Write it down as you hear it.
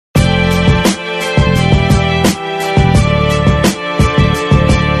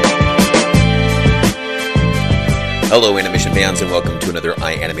Hello, animation fans, and welcome to another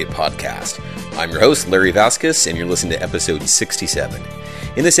iAnimate podcast. I'm your host, Larry Vasquez, and you're listening to episode 67.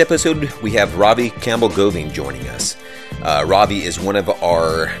 In this episode, we have Ravi Kamble Govind joining us. Ravi is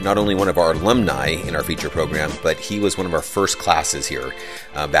not only one of our alumni in our feature program, but he was one of our first classes here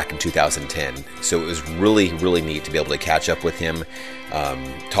back in 2010. So it was really, really neat to be able to catch up with him,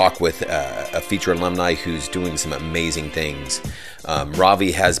 talk with a feature alumni who's doing some amazing things.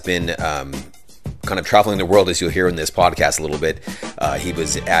 Ravi has been kind of traveling the world, as you'll hear in this podcast a little bit. He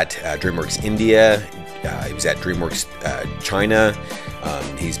was at Dreamworks India. He was at Dreamworks China.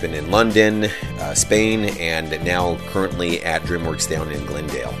 He's been in London, Spain, and now currently at Dreamworks down in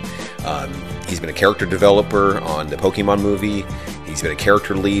Glendale. He's been a character developer on the Pokemon movie. He's been a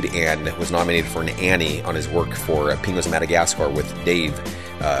character lead and was nominated for an Annie on his work for Penguins of Madagascar with Dave,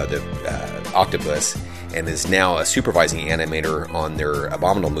 the octopus, and is now a supervising animator on their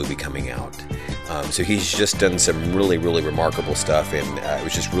Abominable movie coming out. So he's just done some really, really remarkable stuff, and it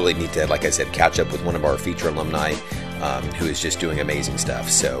was just really neat to, like I said, catch up with one of our feature alumni who is just doing amazing stuff.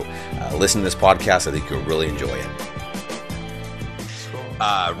 So listen to this podcast. I think you'll really enjoy it.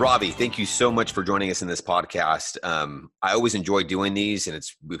 Ravi, thank you so much for joining us in this podcast. I always enjoy doing these, and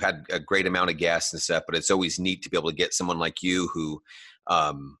we've had a great amount of guests and stuff, but it's always neat to be able to get someone like you who's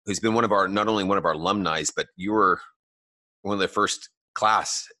been not only one of our alumni, but you were one of the first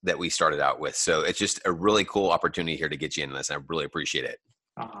class that we started out with. So it's just a really cool opportunity here to get you in this. I really appreciate it.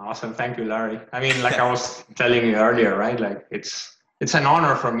 Awesome. Thank you, Larry. I mean, like I was telling you earlier, right? Like it's an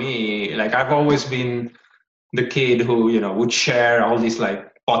honor for me. Like I've always been the kid who, would share all these like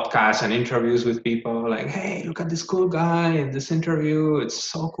podcasts and interviews with people like, hey, look at this cool guy in this interview. It's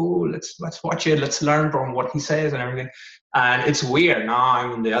so cool. Let's watch it. Let's learn from what he says and everything. And it's weird. Now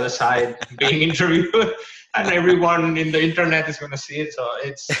I'm on the other side being interviewed and everyone in the internet is going to see it. So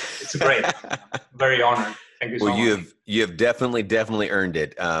it's great. Very honored. Thank you so much. Well, you have definitely earned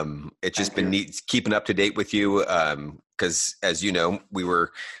it. It's just been neat keeping up to date with you. Because as you know, we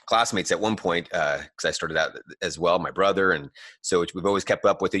were classmates at one point, because I started out as well, my brother. And so we've always kept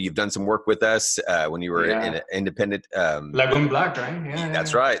up with you. You've done some work with us when you were in an independent. Lagoon Black, right? Yeah.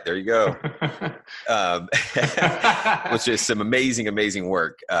 That's right. There you go. Which is some amazing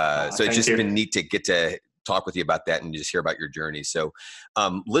work. So it's just been neat to get to talk with you about that and just hear about your journey. So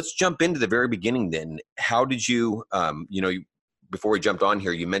let's jump into the very beginning then. How did you, before we jumped on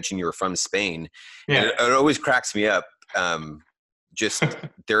here, you mentioned you were from Spain. Yeah. And it always cracks me up.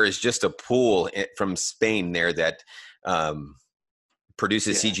 There is just a pool from Spain there that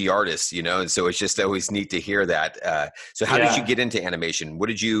produces CG artists, and so it's just always neat to hear that. So how did you get into animation? What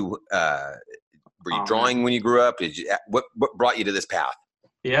did you, were you drawing when you grew up? What brought you to this path?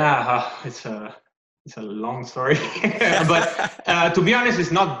 Yeah, it's a long story, but to be honest,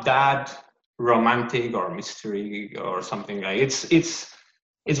 it's not that romantic or mystery or something like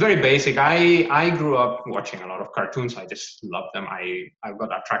it's very basic. I grew up watching a lot of cartoons. I just love them. I got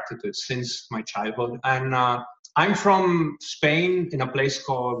attracted to it since my childhood. And I'm from Spain in a place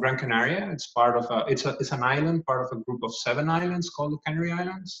called Gran Canaria. It's part of it's an island, part of a group of 7 islands called the Canary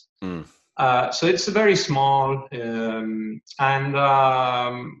Islands. So it's very small.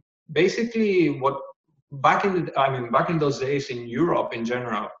 Basically back in those days in Europe in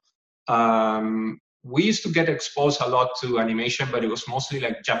general, we used to get exposed a lot to animation, but it was mostly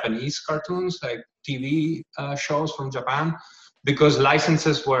like Japanese cartoons, like TV shows from Japan, because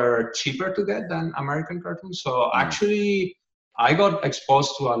licenses were cheaper to get than American cartoons. So actually, I got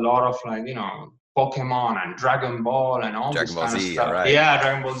exposed to a lot of like, Pokemon and Dragon Ball and all this kind of stuff. Right. Yeah,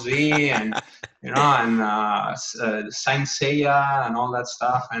 Dragon Ball Z and, Saint Seiya and all that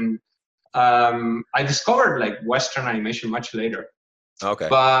stuff. And I discovered like Western animation much later. Okay.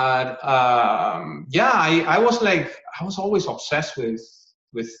 But I was always obsessed with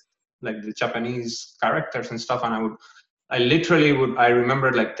like the Japanese characters and stuff, and I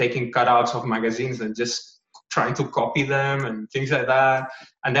remember like taking cutouts of magazines and just trying to copy them and things like that.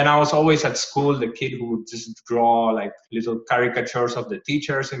 And then I was always at school the kid who would just draw like little caricatures of the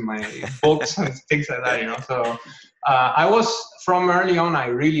teachers in my books and things like that, So I was, from early on, I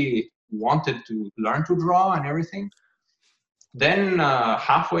really wanted to learn to draw and everything. Then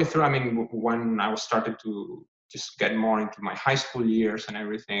halfway through, when I was starting to just get more into my high school years and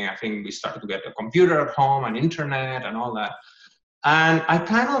everything, I think we started to get a computer at home and internet and all that. And I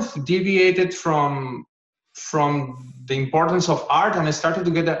kind of deviated from the importance of art, and I started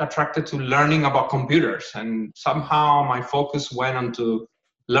to get attracted to learning about computers. And somehow my focus went onto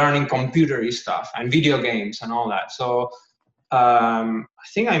learning computer-y stuff and video games and all that. So I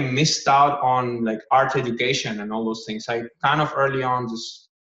think I missed out on like art education and all those things. I kind of early on just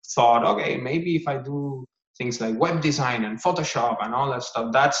thought, okay, maybe if I do things like web design and Photoshop and all that stuff,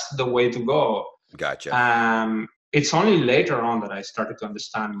 that's the way to go. Gotcha. It's only later on that I started to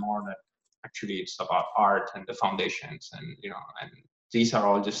understand more that actually it's about art and the foundations, and and these are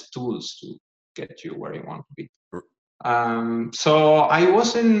all just tools to get you where you want to be. So I was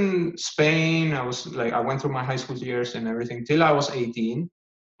in Spain. I went through my high school years and everything till I was 18.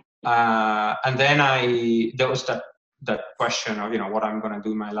 And then there was that question of, what I'm going to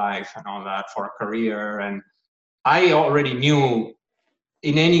do in my life and all that for a career. And I already knew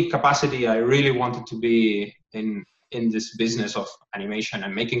in any capacity, I really wanted to be in this business of animation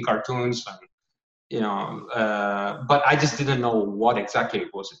and making cartoons, and but I just didn't know what exactly.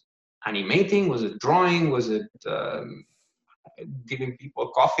 Was it animating? Was it drawing? Was it giving people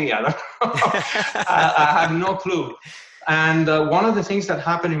coffee? I don't know. I have no clue. And one of the things that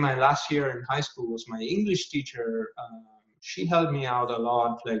happened in my last year in high school was my English teacher. She helped me out a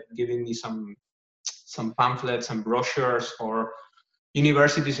lot, like giving me some pamphlets and brochures for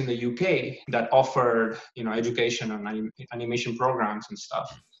universities in the UK that offered, education and animation programs and stuff.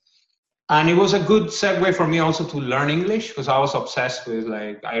 And it was a good segue for me also to learn English, because I was obsessed with,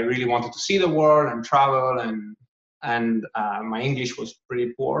 I really wanted to see the world and travel, and my English was pretty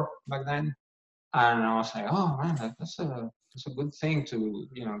poor back then. And I was like, oh man, that's a good thing to,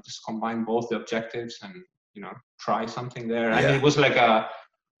 just combine both the objectives and, try something there. And it was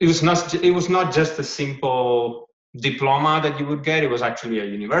it was not just a simple diploma that you would get. It was actually a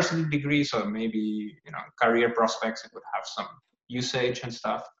university degree. So maybe, career prospects, it would have some usage and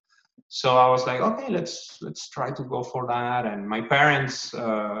stuff. So I was like, okay, let's try to go for that. And my parents,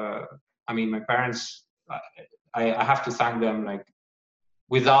 I have to thank them,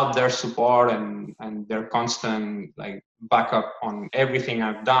 without their support and their constant backup on everything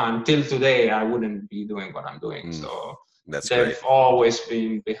I've done till today, I wouldn't be doing what I'm doing. So they've always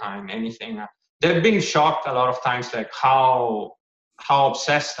been behind anything. They've been shocked a lot of times, how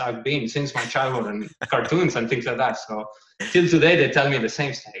obsessed I've been since my childhood and cartoons and things like that. So till today, they tell me the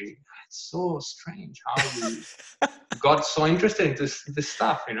same thing. It's so strange how you got so interested in this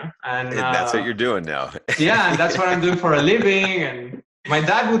stuff, And that's what you're doing now. Yeah, and that's what I'm doing for a living. And my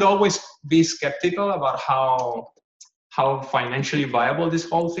dad would always be skeptical about how financially viable this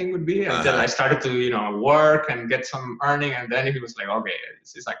whole thing would be until I started to, work and get some earning. And then he was like, okay,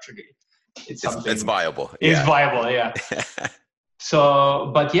 this is actually, it's viable. It's viable, yeah.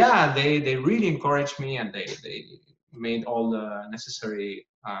 So, but yeah, they really encouraged me, and they made all the necessary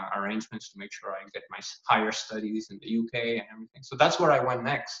arrangements to make sure I get my higher studies in the UK and everything. So that's where I went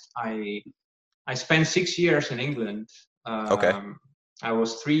next. I spent 6 years in England. I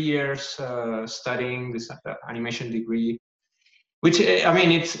was 3 years studying this animation degree, which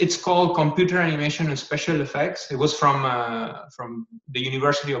it's called Computer Animation and Special Effects. It was from the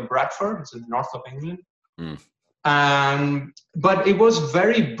University of Bradford. It's in the north of England. But it was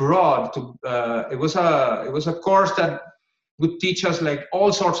very broad. It was a course that would teach us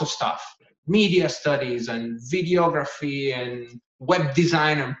all sorts of stuff, media studies and videography and web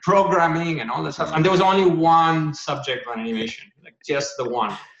design and programming and all that stuff. And there was only one subject on animation, just the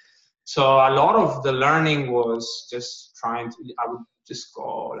one. So a lot of the learning was just I would just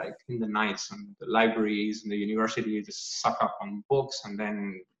go in the nights and the libraries and the university, just suck up on books, and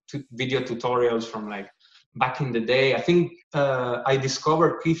then video tutorials from back in the day. I think I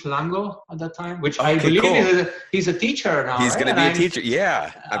discovered Keith Lango at that time, which I believe he's a teacher now. He's going to be a teacher.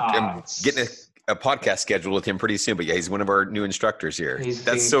 Yeah. I'm getting a podcast scheduled with him pretty soon, but yeah, he's one of our new instructors here.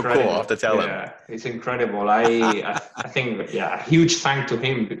 That's so cool. I'll have to tell him. Yeah, it's incredible. I think, huge thank to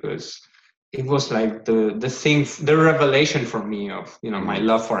him, because it was the revelation for me of, my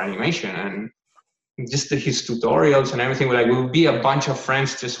love for animation, and just his tutorials and everything. We would be a bunch of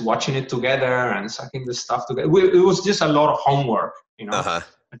friends just watching it together and sucking the stuff together. It was just a lot of homework, and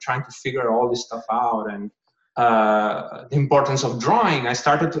trying to figure all this stuff out. And the importance of drawing. I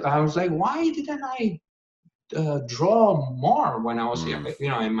was like, why didn't I draw more when I was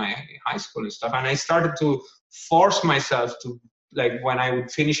in my high school and stuff? And I started to force myself to, when I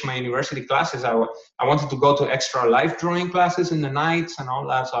would finish my university classes, I wanted to go to extra life drawing classes in the nights and all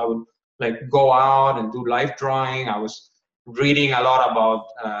that. So I would go out and do life drawing. I was reading a lot about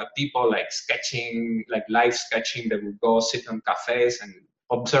people sketching, live sketching. They would go sit on cafes and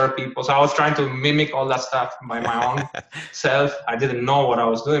observe people. So I was trying to mimic all that stuff by my own self. I didn't know what I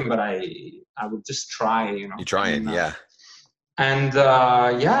was doing, but I would just try, You're trying, yeah. And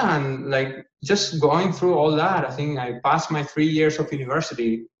and just going through all that, I think I passed my 3 years of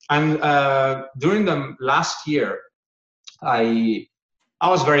university. And during the last year, I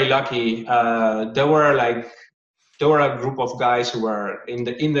was very lucky. There were there were a group of guys who were in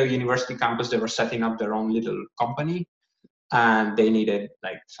the university campus. They were setting up their own little company, and they needed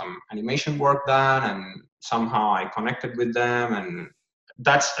like some animation work done, and somehow I connected with them. And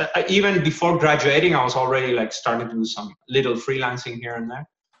that's even before graduating, I was already like starting to do some little freelancing here and there.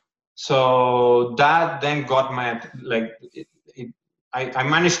 So that then got my like I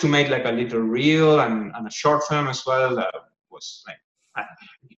managed to make like a little reel and a short film as well. That was like,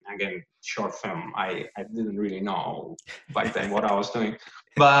 again, short film. I didn't really know back then what I was doing,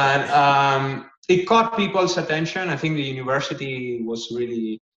 but it caught people's attention. I think the university was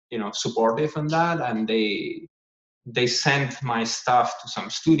really, supportive in that, and they sent my stuff to some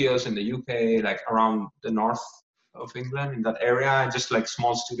studios in the UK, like around the north of England, in that area, just like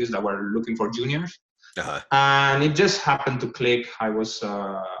small studios that were looking for juniors. Uh-huh. And it just happened to click. I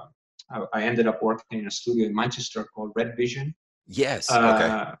ended up working in a studio in Manchester called Red Vision. Yes.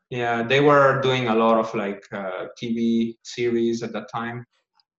 Okay. Yeah, they were doing a lot of like TV series at that time.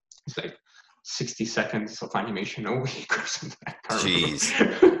 It's like 60 seconds of animation a week or something. Jeez.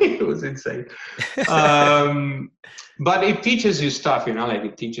 It was insane. But it teaches you stuff, like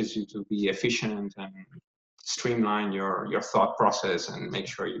it teaches you to be efficient and streamline your thought process and make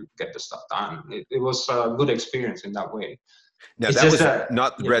sure you get the stuff done. It was a good experience in that way. Now, it's that was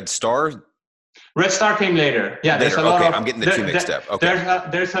not yeah. Red Star? Red Star came later. Yeah, later. There's a lot of, I'm getting the two mixed up. Okay.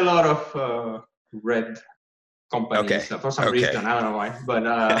 There's a lot of red companies for some reason. I don't know why. But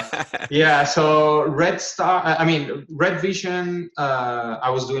yeah, so Red Vision, I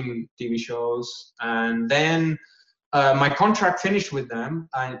was doing TV shows. And then my contract finished with them.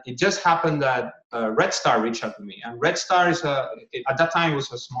 And it just happened that Red Star reached out to me. And Red Star is at that time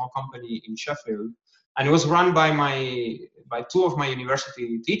was a small company in Sheffield. And it was run by two of my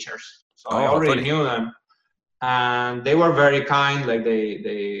university teachers. So I already knew them, and they were very kind. Like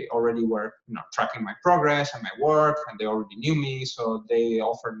they already were, tracking my progress and my work, and they already knew me. So they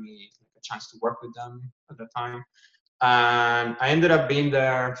offered me a chance to work with them at the time, and I ended up being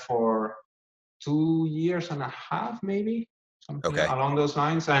there for 2.5 years, maybe something along those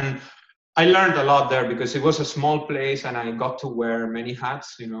lines. And I learned a lot there because it was a small place, and I got to wear many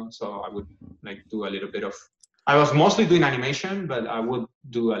hats. So I would like do a little bit of. I was mostly doing animation, but I would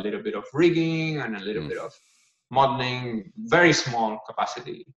do a little bit of rigging and a little bit of modeling, very small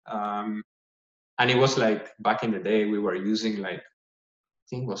capacity. And it was like back in the day, we were using like, I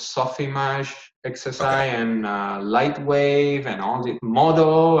think it was Sofimage, XSI, and Lightwave, and all the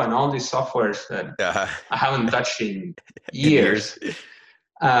Modo, and all these softwares that I haven't touched in years.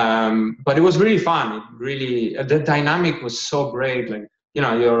 But it was really fun. It really, the dynamic was so great. Like,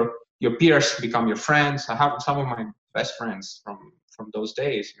 your peers become your friends. I have some of my best friends from those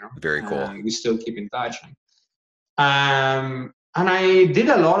days, Very cool. And we still keep in touch. And I did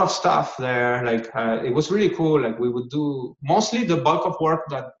a lot of stuff there. Like, it was really cool. Like, we would do, mostly the bulk of work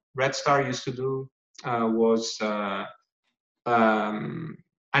that Red Star used to do was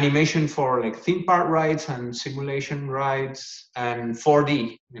animation for like theme park rides and simulation rides and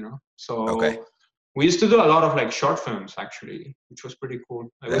 4D, So we used to do a lot of like short films, actually, which was pretty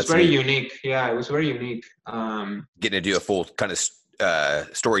cool. It was very unique. Yeah, it was very unique. Getting to do a full kind of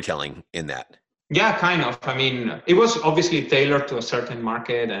storytelling in that. Yeah, kind of. I mean, it was obviously tailored to a certain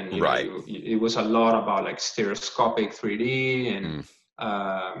market, and it was a lot about like stereoscopic 3D, and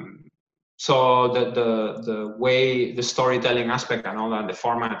so the way the storytelling aspect and all that, the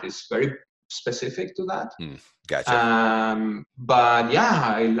format is very specific to that. Gotcha. But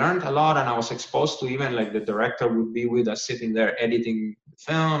yeah, I learned a lot, and I was exposed to, even like the director would be with us sitting there editing the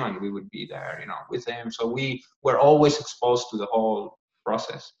film, and we would be there, with him. So we were always exposed to the whole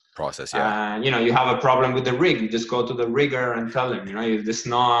process. Yeah. You have a problem with the rig, you just go to the rigger and tell him, it's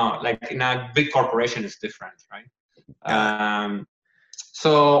not like in a big corporation, it's different, right?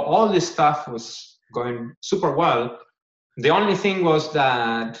 So all this stuff was going super well. The only thing was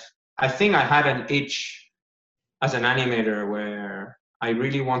that I think I had an itch as an animator where I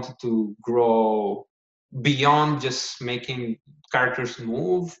really wanted to grow beyond just making characters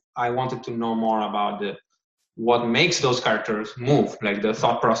move. I wanted to know more about what makes those characters move, like the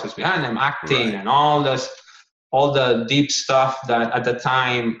thought process behind them, acting, and all the deep stuff that at the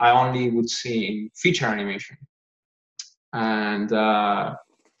time I only would see in feature animation. And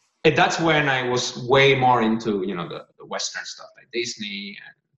that's when I was way more into, the Western stuff like Disney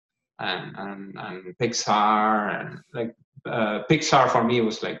and Pixar, and like Pixar for me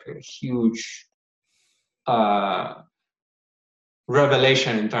was like a huge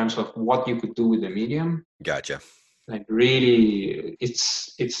revelation in terms of what you could do with the medium. Gotcha. Like really,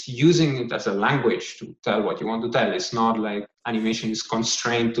 it's using it as a language to tell what you want to tell. It's not like animation is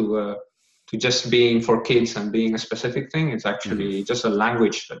constrained to just being for kids and being a specific thing. It's actually just a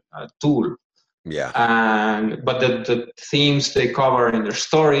language, a tool. Yeah. But the themes they cover in their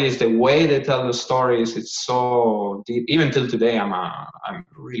stories, the way they tell the stories, it's so deep. Even till today, I'm a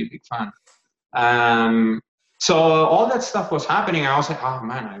really big fan. So all that stuff was happening. I was like, oh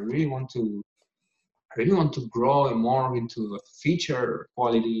man, I really want to grow more into a feature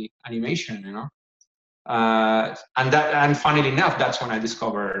quality animation, and funnily enough, that's when I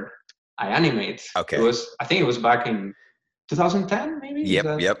discovered iAnimate. Okay. I think it was back in 2010, maybe.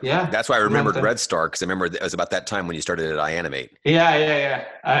 Yep. Yeah. That's why I remembered Red Star, because I remember it was about that time when you started at iAnimate. Yeah.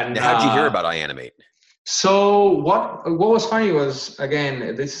 And now, how did you hear about iAnimate? So what was funny was,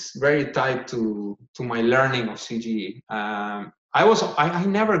 again, this very tied to my learning of CG. I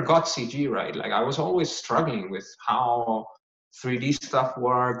never got CG right. Like, I was always struggling with how 3D stuff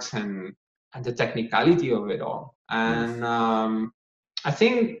works and the technicality of it all. And I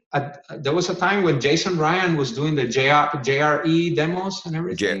think there was a time when Jason Ryan was doing the JRE demos and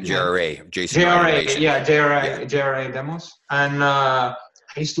everything. JRA demos. And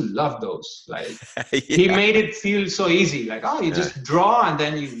I used to love those. Like, he made it feel so easy. Like, you just draw and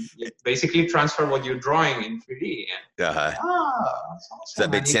then you basically transfer what you're drawing in 3D. And, that's awesome. So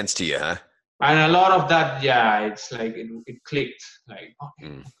that made sense to you, huh? And a lot of that, it's like it clicked. Like,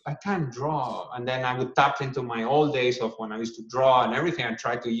 I can't draw. And then I would tap into my old days of when I used to draw and everything. I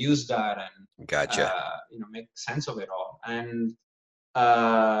tried to use that and gotcha. Make sense of it all. And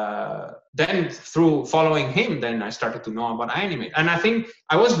then through following him, then I started to know about iAnimate. And I think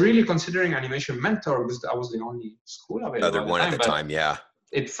I was really considering Animation Mentor because that was the only school available. Other one at the time, yeah.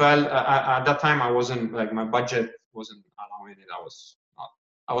 It felt at that time I wasn't, like, my budget wasn't allowing it.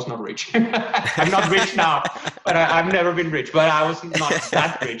 I was not rich. I'm not rich now, but I've never been rich, but I was not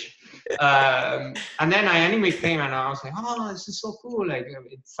that rich. And then iAnimate came and I was like, this is so cool. Like,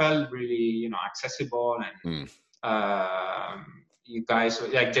 it felt really, accessible. And you guys,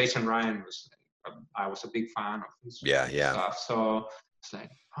 like Jason Ryan I was a big fan of his stuff. So it's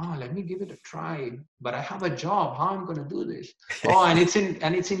like, let me give it a try. But I have a job. How am I going to do this? And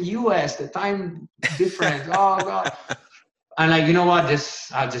it's in US, the time difference. Oh God. And like, you know what?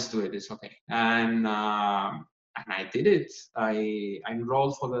 I'll just do it. It's okay. And I did it. I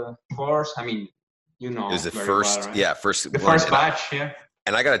enrolled for the course. I mean, it was the first, well, right? first batch. Yeah.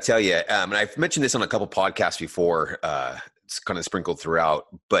 And I got to tell you, and I've mentioned this on a couple podcasts before. It's kind of sprinkled throughout,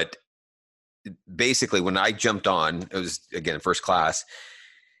 but basically, when I jumped on, it was again first class,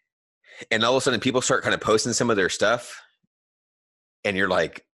 and all of a sudden, people start kind of posting some of their stuff, and you're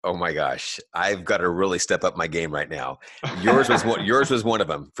like, oh my gosh, I've got to really step up my game right now. Yours was one of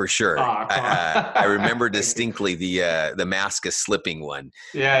them for sure. I remember distinctly the mask is slipping one.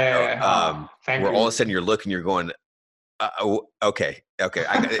 Yeah. Where all of a sudden you're looking, you're going, okay.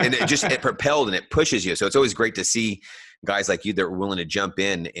 And it propelled and it pushes you. So it's always great to see guys like you that are willing to jump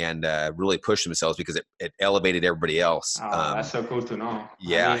in and really push themselves because it elevated everybody else. That's so cool to know.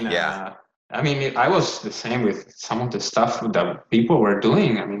 I mean, I was the same with some of the stuff that people were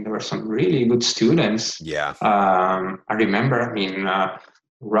doing. I mean, there were some really good students. Yeah. I remember,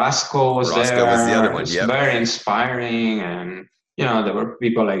 Roscoe was there. Roscoe was the other one. It was very inspiring. And, there were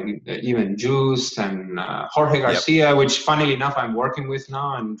people like even Juiced and Jorge Garcia, which funnily enough, I'm working with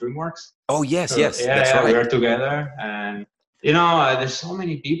now in Dreamworks. Oh, yes. That's right. We were together. And, there's so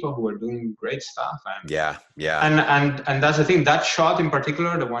many people who are doing great stuff. And, yeah. And that's the thing. That shot in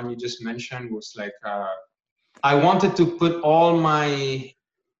particular, the one you just mentioned, was like I wanted to put all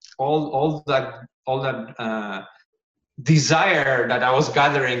that desire that I was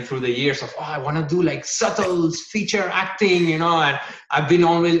gathering through the years of I want to do like subtle feature acting, and I've been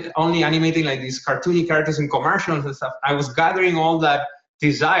only animating like these cartoony characters in commercials and stuff. I was gathering all that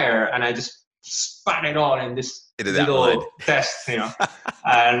desire and I just spat it all in this little test,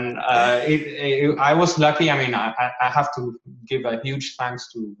 and I was lucky. I mean, I have to give a huge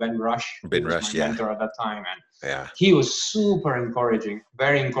thanks to Ben Rush, my mentor at that time, and he was super encouraging,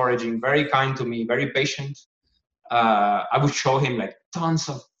 very kind to me, very patient. I would show him like tons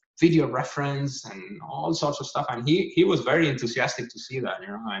of video reference and all sorts of stuff, and he was very enthusiastic to see that,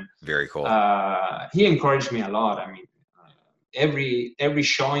 and very cool. He encouraged me a lot. I mean, every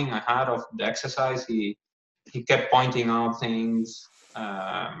showing I had of the exercise, he kept pointing out things,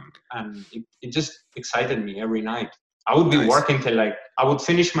 and it just excited me every night. I would be working till I would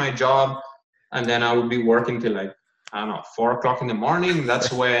finish my job, and then I would be working till 4 o'clock in the morning.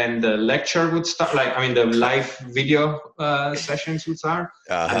 That's when the lecture would start. The live video sessions would start,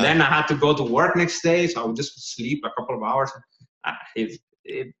 and then I had to go to work next day, so I would just sleep a couple of hours.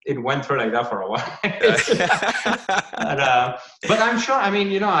 it went through like that for a while. But I'm sure, I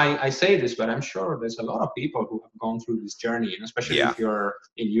mean, I say this, but I'm sure there's a lot of people who have gone through this journey, especially if you're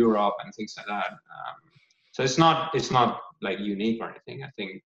in Europe and things like that. So it's not like unique or anything. I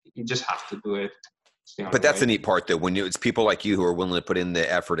think you just have to do it. But that's the neat part, though. When it's people like you who are willing to put in the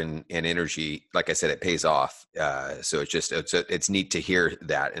effort and energy, like I said, it pays off. So it's neat to hear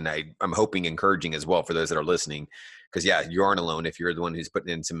that, and I'm hoping encouraging as well for those that are listening, because you aren't alone if you're the one who's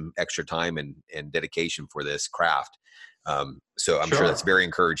putting in some extra time and dedication for this craft. So I'm sure that's very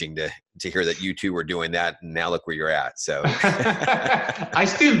encouraging to hear that you two were doing that, and now look where you're at. So I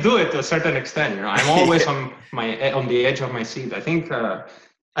still do it to a certain extent. I'm always on the edge of my seat. I think.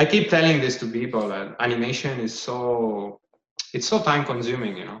 I keep telling this to people that animation is so time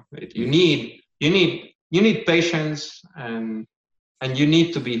consuming. You need patience and you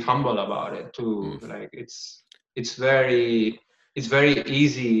need to be humble about it too. Like it's very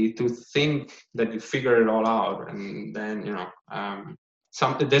easy to think that you figure it all out, and then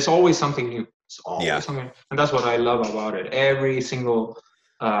there's always something new. It's always something, and that's what I love about it. Every single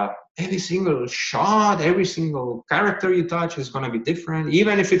shot, every single character you touch is going to be different.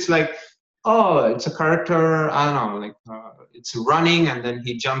 Even if it's like, it's a character, I don't know, like it's running and then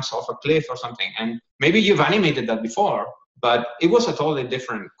he jumps off a cliff or something. And maybe you've animated that before, but it was a totally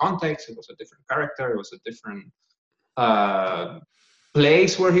different context. It was a different character. It was a different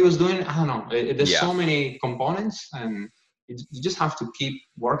place where he was doing. I don't know. There's so many components, and you just have to keep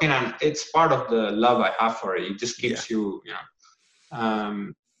working. And it's part of the love I have for it. It just keeps you,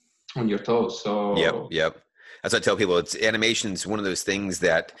 on your toes. So yep. As I tell people, animation's one of those things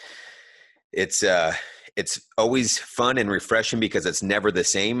that it's always fun and refreshing because it's never the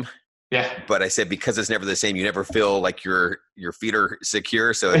same. Yeah. But I said, because it's never the same, you never feel like your feet are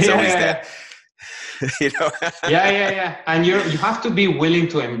secure. So it's always that, Yeah. And you have to be willing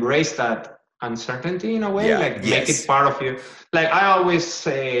to embrace that uncertainty in a way, make it part of you. Like I always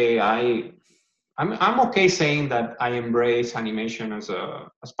say, I'm okay saying that I embrace animation as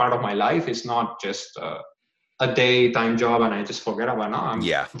part of my life. It's not just a daytime job and I just forget about it. No,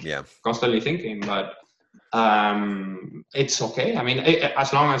 I'm constantly thinking, but it's okay. I mean,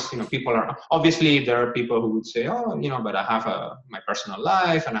 as long as people are, obviously there are people who would say, but I have my personal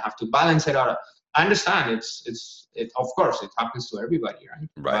life and I have to balance it out. I understand. It of course it happens to everybody, right?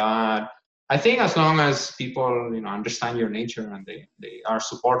 But I think as long as people understand your nature and they are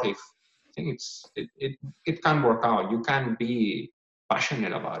supportive, I think it can work out. You can be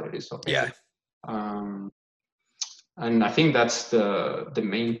passionate about it. It's okay. Yeah. And I think that's the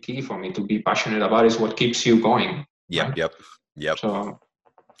main key for me. To be passionate about is what keeps you going. Yep. Right? Yep. So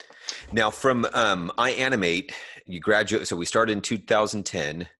now from iAnimate, you graduate. So we started in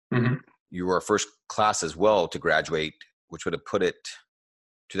 2010. Mm-hmm. You were our first class as well to graduate, which would have put it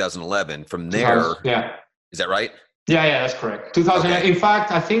 2011. From there, is that right? Yeah, that's correct. 2000. Okay. In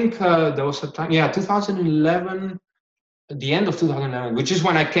fact, I think there was a time. 2011. The end of 2011, which is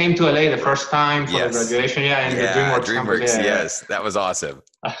when I came to LA the first time for the graduation. And the Dreamworks campus. Yes, that was awesome.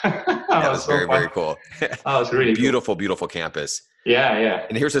 That was very, very cool. That was really beautiful, beautiful campus. Yeah.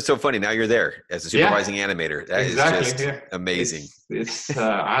 And here's what's so funny. Now you're there as a supervising animator. That is just amazing. It's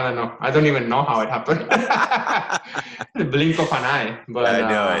I don't know. I don't even know how it happened. The blink of an eye. But I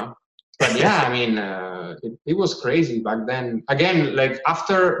know it. But yeah, I mean, it was crazy back then. Again, like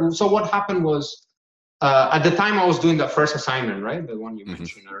so what happened was, at the time I was doing the first assignment, right? The one you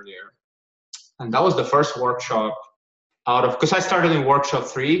mentioned earlier. And that was the first workshop because I started in workshop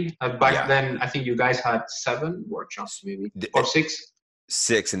 3. Back then, I think you guys had 7 workshops maybe, or 6?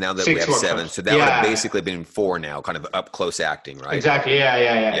 6, and now that we have workshops. 7. So that would have basically been 4 now, kind of up close acting, right? Exactly,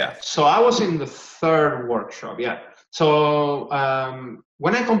 yeah. So I was in the 3rd workshop, So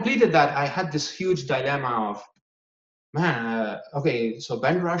when I completed that, I had this huge dilemma of, so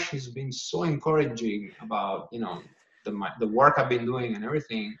Ben Rush has been so encouraging about the work I've been doing and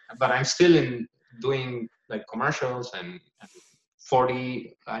everything, but I'm still doing like commercials and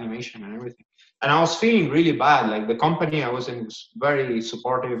 4D animation and everything, and I was feeling really bad. Like the company I was in was very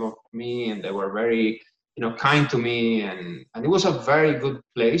supportive of me, and they were very kind to me, and it was a very good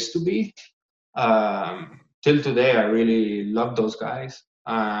place to be. Till today, I really love those guys,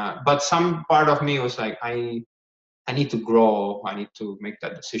 but some part of me was like, I need to grow. I need to make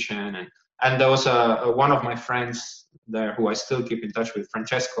that decision. And there was one of my friends there who I still keep in touch with,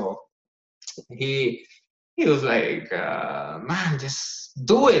 Francesco. He was like, man, just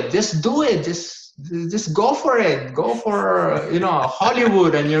do it. Just do it. Just go for it. Go for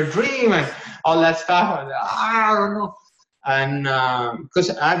Hollywood and your dream and all that stuff. And I don't know. And because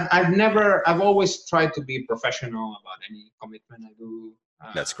I've always tried to be professional about any commitment I do.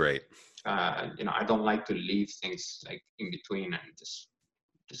 That's great. I don't like to leave things like in between and just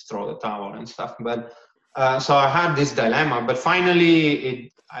throw the towel and stuff. But so I had this dilemma, but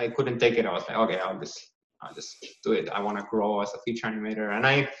finally I couldn't take it. I was like, okay, I'll just do it. I want to grow as a feature animator. And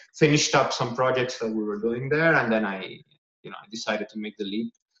I finished up some projects that we were doing there. And then I decided to make the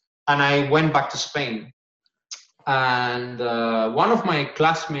leap. And I went back to Spain. And one of my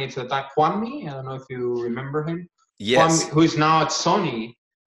classmates at Kwame, I don't know if you remember him. Yes. Kwame, who is now at Sony.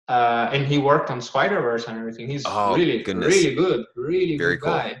 And he worked on Spider-Verse and everything. He's really good, really very good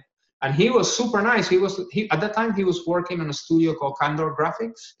guy. Cool. And he was super nice. He at that time he was working on a studio called Candor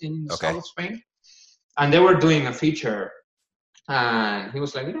Graphics in the south of Spain, and they were doing a feature. And he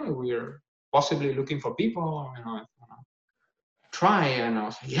was like, we're possibly looking for people. Try. And I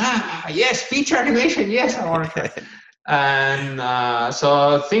was like, yes, feature animation, yes, I want to try. And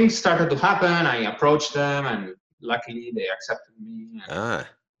so things started to happen. I approached them, and luckily they accepted me.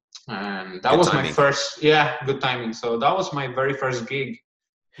 And that was my first, good timing. So that was my very first gig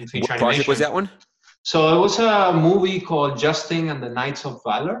in feature animation. What project was that one? So it was a movie called Justin and the Knights of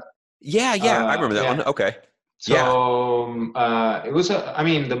Valor. Yeah, I remember that one. Okay. So it was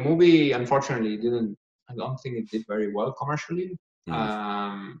the movie unfortunately I don't think it did very well commercially.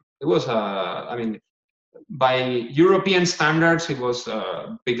 It was by European standards, it was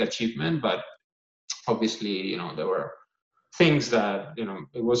a big achievement, but obviously, there were things that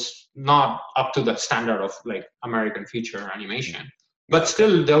it was not up to the standard of like American feature animation, but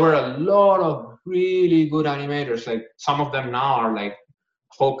still there were a lot of really good animators. Like some of them now are like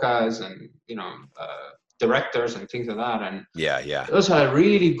Hokas and directors and things like that. And it was a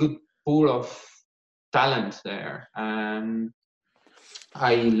really good pool of talent there, and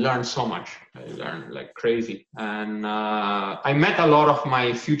I learned so much. I learned like crazy. And I met a lot of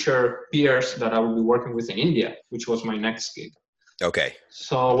my future peers that I will be working with in India, which was my next gig. Okay.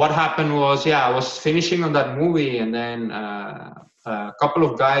 So what happened was, I was finishing on that movie, and then a couple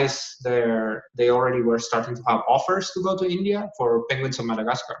of guys there, they already were starting to have offers to go to India for Penguins of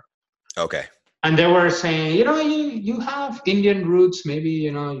Madagascar. Okay. And they were saying, you have Indian roots, maybe,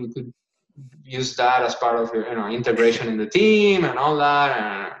 you could use that as part of your integration in the team and all that.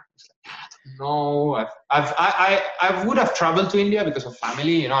 And no, I would have traveled to India because of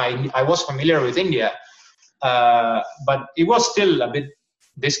family. I was familiar with India, but it was still a bit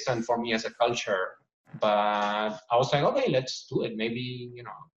distant for me as a culture. But I was like, okay, let's do it. Maybe it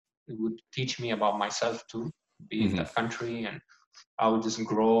would teach me about myself too, be in that country, and I would just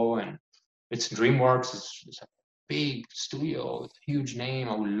grow. And it's Dreamworks. It's a big studio with a huge name.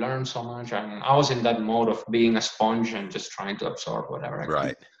 I would learn so much, and I was in that mode of being a sponge and just trying to absorb whatever I could.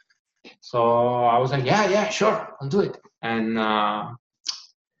 Right. So I was like, yeah, sure, I'll do it. And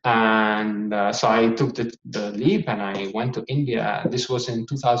so I took the leap, and I went to India. This was in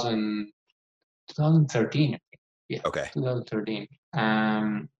 2013. Yeah. Okay. 2013.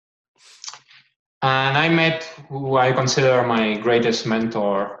 And I met who I consider my greatest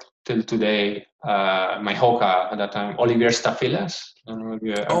mentor till today, my Hoka at that time, Olivier Stafilas. I don't know if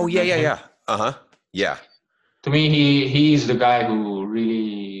you yeah. Yeah. To me, he's the guy who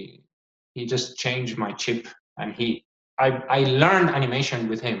really, he just changed my chip, and I learned animation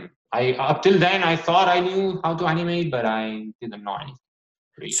with him. Up till then, I thought I knew how to animate, but I didn't know anything.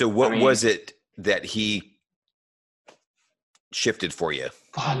 Really. So what was it that he shifted for you?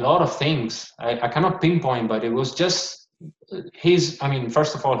 A lot of things. I cannot pinpoint, but it was just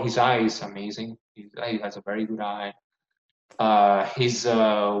first of all, his eye is amazing. He has a very good eye.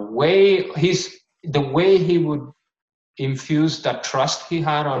 The way he would infuse that trust he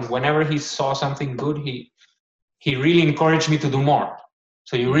had on whenever he saw something good, he really encouraged me to do more.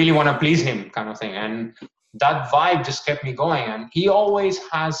 So you really want to please him, kind of thing. And that vibe just kept me going. And he always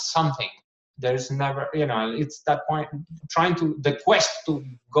has something. There's never, it's that point, the quest to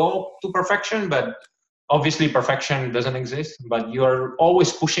go to perfection, but obviously perfection doesn't exist, but you're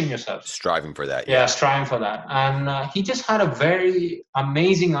always pushing yourself. Striving for that. Yeah, striving for that. And he just had a very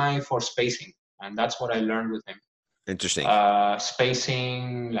amazing eye for spacing. And that's what I learned with him. Interesting.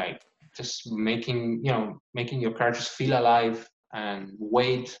 Spacing, like just making your characters feel alive, and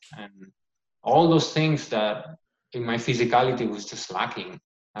weight, and all those things that in my physicality was just lacking.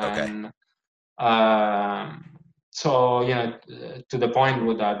 And, so to the point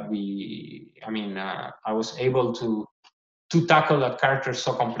with that I was able to tackle that character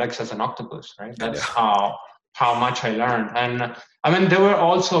so complex as an octopus, right? That's how much I learned. And there were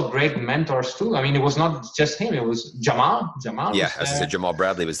also great mentors too. It was not just him, it was Jamal. Yeah, as I said, Jamal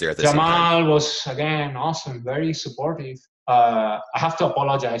Bradley was there at the same time. Jamal was, again, awesome, very supportive. I have to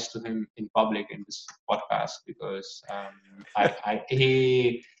apologize to him in public in this podcast because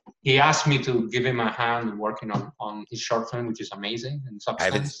he asked me to give him a hand working on his short film, which is amazing in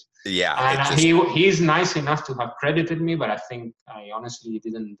substance. And he's nice enough to have credited me, but I think I honestly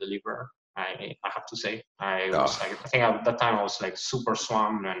didn't deliver. I have to say, I think at that time I was like super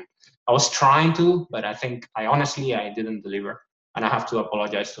swamped, and I was trying to, but I think I didn't deliver, and I have to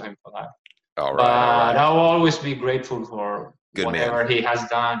apologize to him for that. All right. I'll always be grateful for whatever he has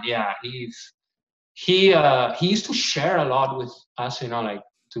done. Yeah, he used to share a lot with us, like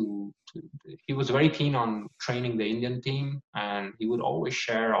he was very keen on training the Indian team, and he would always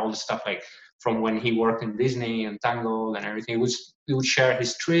share all the stuff like from when he worked in Disney and Tangled and everything. He would share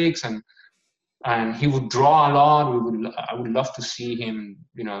his tricks, and he would draw a lot. I would love to see him,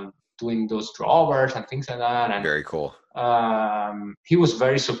 doing those drawovers and things like that. And very cool. He was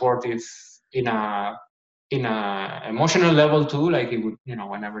very supportive in a emotional level too. Like he would,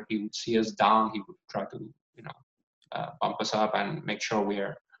 whenever he would see us down, he would try to, bump us up and make sure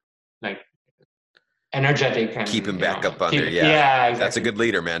we're like energetic and keep him back up under. Yeah, exactly. That's a good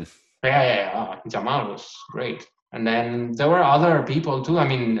leader, man. Yeah. Jamal was great. And then there were other people too. I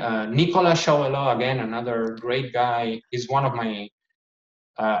mean, Nicolas Chauvelot, again, another great guy. He's one of my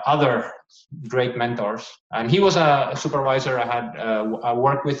other great mentors, and he was a supervisor I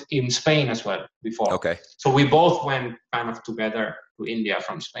worked with in Spain as well before. Okay. So we both went kind of together to India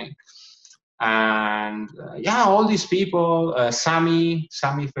from Spain, and all these people. Sami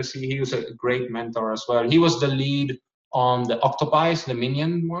Fassi, he was a great mentor as well. He was the lead on the octopus, the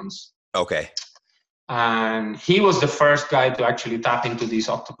minion ones. Okay. And he was the first guy to actually tap into these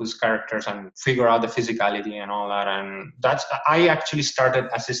octopus characters and figure out the physicality and all that. And I actually started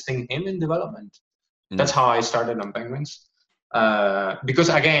assisting him in development. That's how I started on Penguins. Because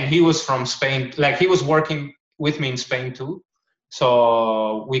again, he was from Spain. Like he was working with me in Spain too.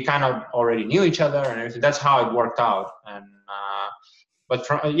 So we kind of already knew each other and everything. That's how it worked out. And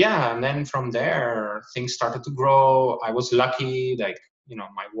and then from there, things started to grow. I was lucky,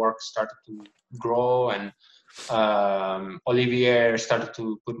 my work started to grow, and Olivier started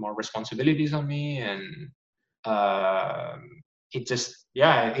to put more responsibilities on me, and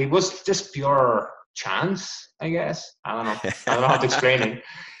it was just pure chance, I guess. I don't know how to explain it.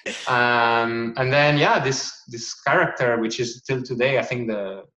 And then this character, which is still today, I think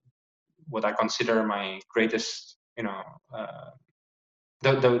what I consider my greatest,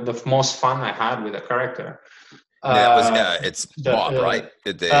 the most fun I had with a character. That was it's Bob, right?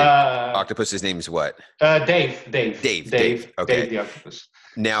 The octopus's name is what? Dave. Dave. Okay. Dave the octopus.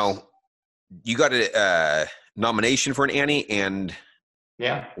 Now, you got a nomination for an Annie and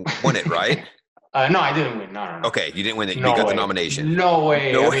won it, right? No, I didn't win. No. Okay, you didn't win it. You got the nomination. No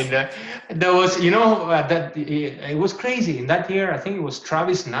way. I mean, there was, that it was crazy. In that year, I think it was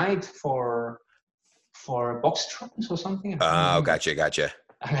Travis Knight for Box Trucks or something. Oh, gotcha.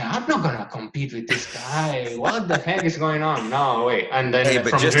 I mean, I'm not gonna compete with this guy. What the heck is going on? No way. And then,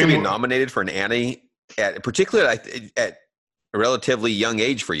 but just to be nominated for an Annie, particularly at a relatively young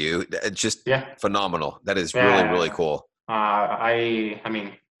age for you, it's just phenomenal. That is really, really cool. I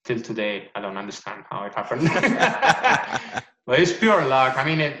mean, till today, I don't understand how it happened. But it's pure luck. I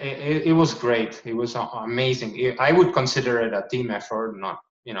mean, it was great. It was amazing. I would consider it a team effort, not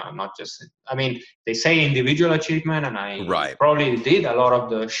just, I mean, they say individual achievement, and I probably did a lot of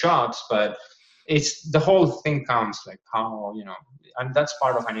the shots, but it's the whole thing counts, like how, and that's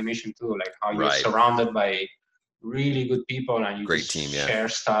part of animation too, like how you're surrounded by really good people and you great team, share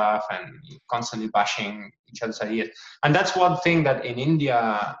stuff and you're constantly bashing each other's ideas. And that's one thing that in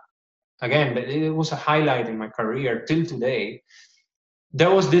India, again, it was a highlight in my career till today. There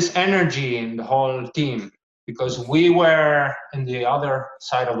was this energy in the whole team, because we were in the other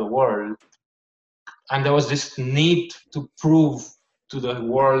side of the world, and there was this need to prove to the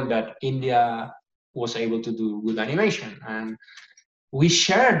world that India was able to do good animation. And we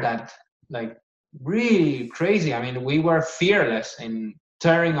shared that, like, really crazy. I mean, we were fearless in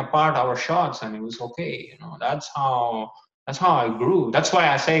tearing apart our shots, and it was okay. That's how I grew. That's why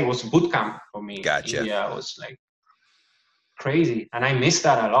I say it was boot camp for me. Gotcha. India was like crazy, and I miss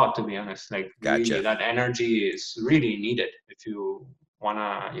that a lot, to be honest. Like, really, that energy is really needed if you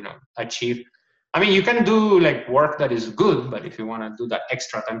wanna achieve. I mean, you can do like work that is good, but if you want to do that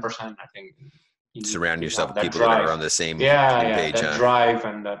extra 10%, I think you surround yourself with people that are on the same page. That drive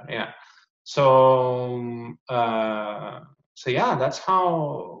and that so that's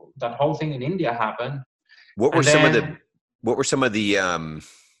how that whole thing in India happened. What were some of the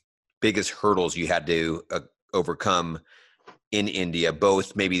biggest hurdles you had to overcome in India,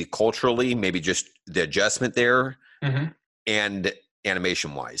 both maybe culturally, maybe just the adjustment there, and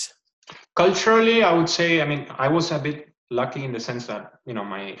animation-wise? Culturally, I would say, I mean, I was a bit lucky in the sense that,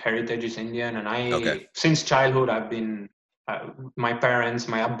 my heritage is Indian, and Okay. since childhood, I've been, my parents,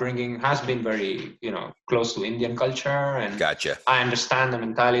 my upbringing has been very, close to Indian culture, and Gotcha. I understand the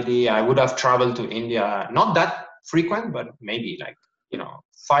mentality. I would have traveled to India, not that frequent, but maybe like,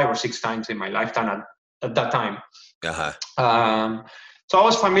 5 or 6 times in my lifetime at that time. Uh-huh. So I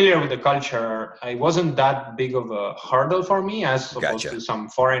was familiar with the culture. It wasn't that big of a hurdle for me as opposed Gotcha. to some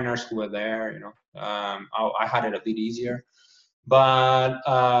foreigners who were there. I had it a bit easier. But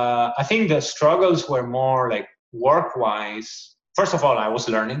I think the struggles were more like work-wise. First of all, I was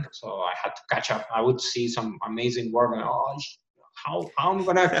learning, so I had to catch up. I would see some amazing work, and how I'm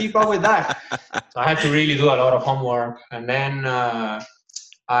gonna keep up with that? So I had to really do a lot of homework, and then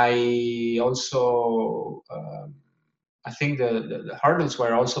I also. I think the hurdles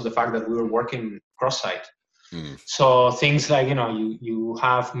were also the fact that we were working cross-site. So things like, you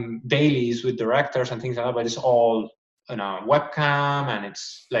have dailies with directors and things like that, but it's all webcam, and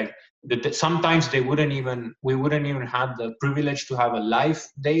it's like sometimes we wouldn't even have the privilege to have a live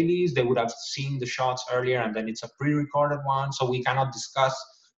dailies. They would have seen the shots earlier, and then it's a pre-recorded one, so we cannot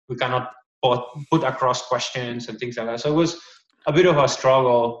put across questions and things like that. So it was a bit of a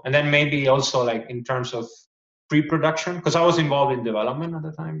struggle. And then maybe also like in terms of pre-production, because I was involved in development at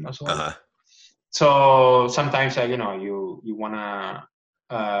the time as well. Uh-huh. So sometimes you want to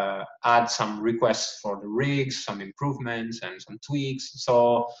add some requests for the rigs, some improvements and some tweaks.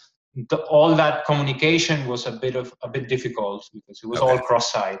 So all that communication was a bit difficult because it was all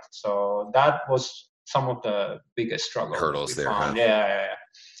cross-site. So that was some of the biggest struggles. Hurdles there, found. huh? Yeah.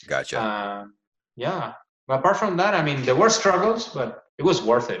 Gotcha. Yeah. But apart from that, I mean, there were struggles, but it was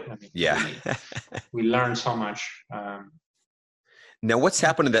worth it. I mean, yeah. we learned so much. Now, what's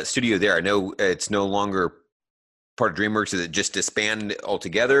happened to that studio there? I know it's no longer part of Dreamworks. Is it just disbanded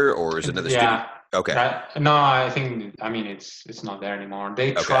altogether, or is it another studio? Okay. No, I mean, it's not there anymore.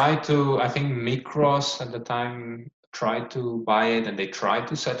 They tried to, I think Micros at the time tried to buy it, and they tried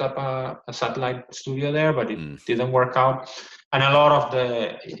to set up a satellite studio there, but it didn't work out. And a lot of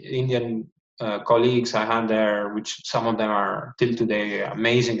the Indian colleagues I had there, which some of them are till today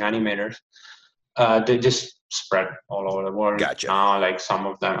amazing animators, they just spread all over the world. Gotcha. Now, like some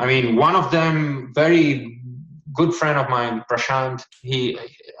of them, I mean, one of them, very good friend of mine, Prashant, he,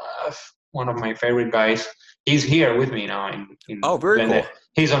 one of my favorite guys, he's here with me now. Oh, very cool.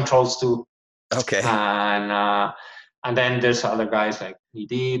 He's on Trolls 2. Okay. And then there's other guys like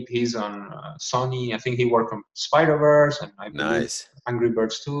Deep. He's on Sony. I think he worked on Spider-Verse and I believe Angry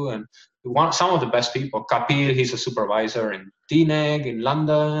Birds 2. And some of the best people. Kapil, he's a supervisor in DNEG in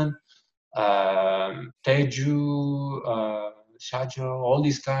London. Teju, Shajo, all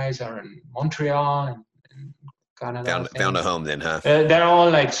these guys are in Montreal and Canada. Found a home then, huh? They're all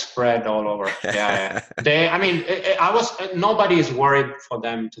like spread all over. Yeah. Nobody is worried for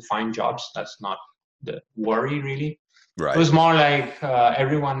them to find jobs. That's not the worry really. Right. It was more like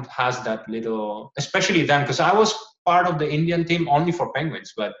everyone has that little, especially them, because I was part of the Indian team only for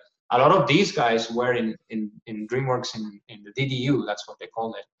Penguins, but a lot of these guys were in Dreamworks in the DDU, that's what they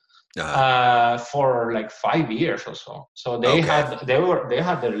call it, for like 5 years or so. So they had their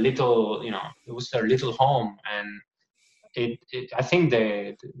little, it was their little home, and I think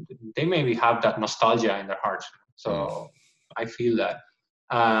they maybe have that nostalgia in their hearts. So I feel that.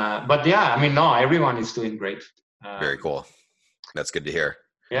 But yeah, I mean, no, everyone is doing great. Very cool. That's good to hear.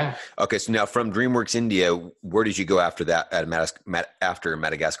 Yeah. Okay, so now from Dreamworks India, where did you go after that? After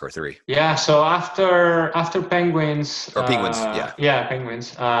Madagascar 3? Yeah, so after Penguins. Penguins. Yeah,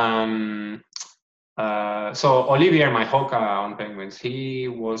 Penguins. So Olivier, my Hoka on Penguins, he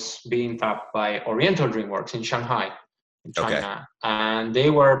was being tapped by Oriental Dreamworks in Shanghai, in China, and they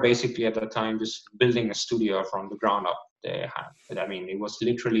were basically at the time just building a studio from the ground up. It was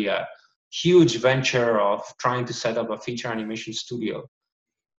literally a huge venture of trying to set up a feature animation studio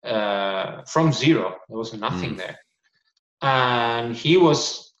from zero. There was nothing there, and he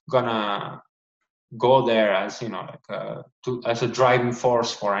was gonna go there as as a driving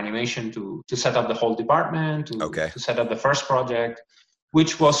force for animation to set up the whole department, to set up the first project,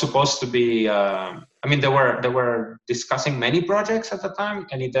 which was supposed to be. They were discussing many projects at the time,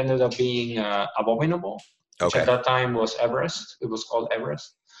 and it ended up being Abominable, which at that time was Everest. It was called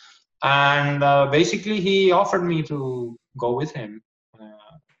Everest. And basically, he offered me to go with him.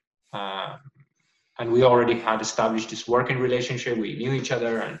 And we already had established this working relationship. We knew each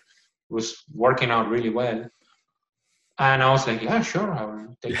other and it was working out really well. And I was like, yeah, sure, I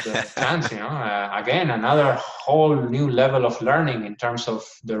will take the chance. Again, another whole new level of learning in terms of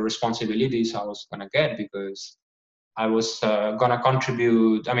the responsibilities I was going to get, because I was gonna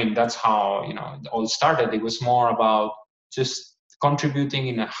contribute. I mean, that's how it all started. It was more about just contributing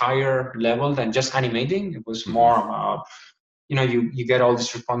in a higher level than just animating. It was more about you get all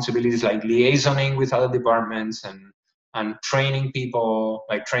these responsibilities like liaisoning with other departments and training people,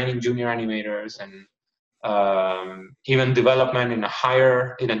 like training junior animators, and even development in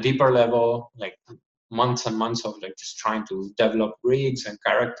a deeper level, like months and months of like just trying to develop rigs and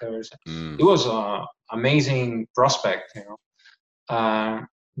characters. It was an amazing prospect,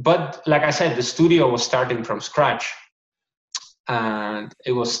 but like I said, the studio was starting from scratch, and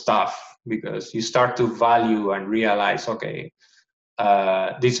it was tough because you start to value and realize, okay,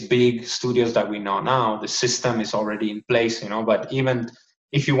 these big studios that we know now, the system is already in place, but even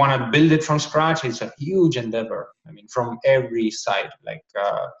if you want to build it from scratch, it's a huge endeavor. I mean, from every side. Like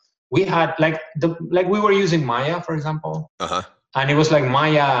we had we were using Maya, for example, and it was like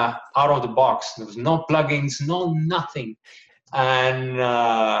Maya out of the box. There was no plugins, no nothing, and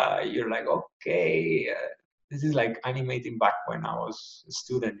you're like, okay, this is like animating back when I was a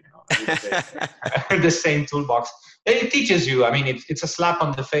student, with the same toolbox. It teaches you. I mean, it's a slap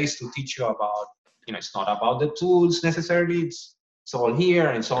on the face to teach you about. It's not about the tools necessarily. It's all here,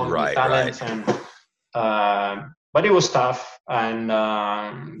 and it's all in the talents. And but it was tough, and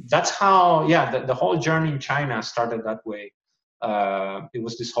that's how the whole journey in China started that way. It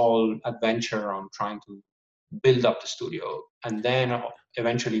was this whole adventure on trying to build up the studio, and then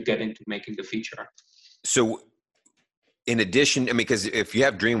eventually get into making the feature. So, in addition, I mean, because if you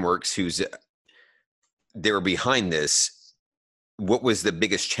have DreamWorks, they were behind this, what was the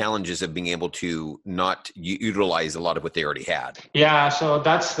biggest challenges of being able to not utilize a lot of what they already had? Yeah, so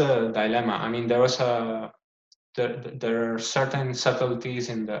that's the dilemma. I mean, there are certain subtleties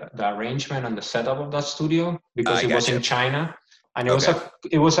in the arrangement and the setup of that studio because it was in China, and it was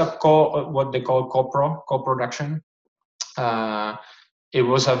what they call co-production. It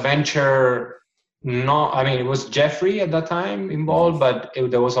was a venture. It was Jeffrey at that time involved, but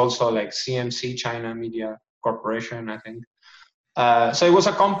there was also like CMC, China Media Corporation, I think. So it was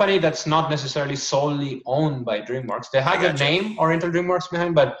a company that's not necessarily solely owned by DreamWorks. They had the name Oriental DreamWorks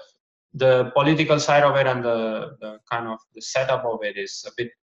behind, but the political side of it and the kind of the setup of it is a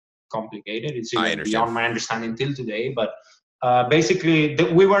bit complicated. It's even beyond my understanding till today. But basically,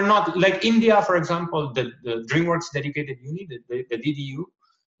 we were not like India, for example, the DreamWorks dedicated unit, the DDU.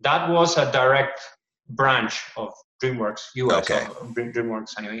 That was a direct branch of DreamWorks US, or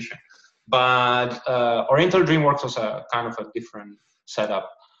DreamWorks Animation. But Oriental DreamWorks was a kind of a different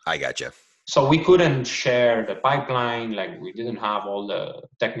setup. I gotcha. So we couldn't share the pipeline. Like we didn't have all the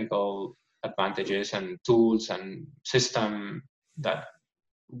technical advantages and tools and system that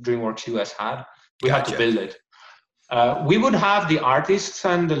DreamWorks US had. We had to build it. We would have the artists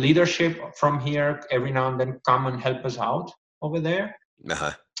and the leadership from here every now and then come and help us out over there.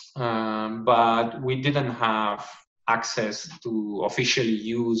 But we didn't have access to officially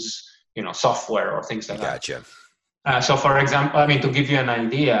use, software or things like that. So, for example, I mean, to give you an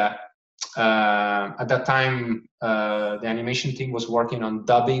idea, at that time, the animation team was working on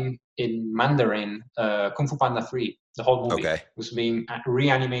dubbing in Mandarin Kung Fu Panda 3. The whole movie was being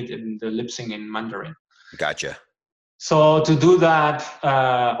reanimated in the lip sync in Mandarin. Gotcha. So to do that,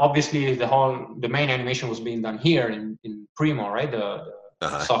 obviously the main animation was being done here in Primo, right? The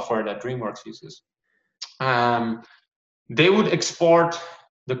software that DreamWorks uses. They would export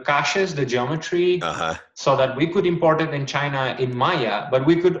the caches, the geometry, so that we could import it in China in Maya, but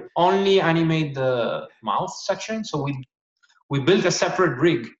we could only animate the mouth section. So we built a separate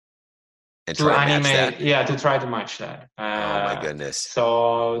rig to animate, to try to match that. Oh my goodness!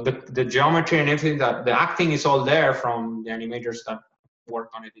 So the geometry and everything, that the acting is all there from the animators that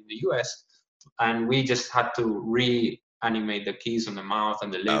work on it in the US, and we just had to reanimate the keys on the mouth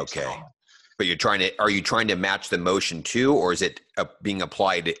and the lips. Okay. But are you trying to match the motion too, or is it being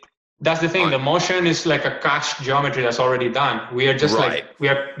applied? That's the thing. The motion is like a cache geometry that's already done. We are just we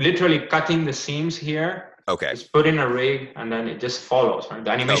are literally cutting the seams here. Okay. Just put in a rig and then it just follows. Right? The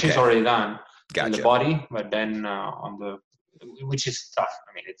animation is already done in the body, but then which is tough.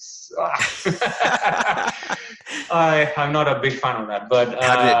 I mean, it's. I'm not a big fan of that, but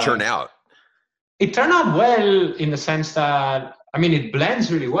how did it turn out? It turned out well in the sense that it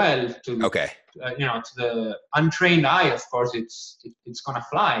blends really well to to the untrained eye. Of course, it's gonna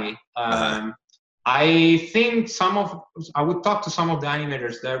fly. I think I would talk to some of the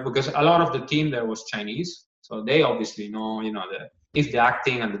animators there because a lot of the team there was Chinese, so they obviously know if the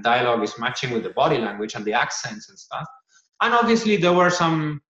acting and the dialogue is matching with the body language and the accents and stuff. And obviously there were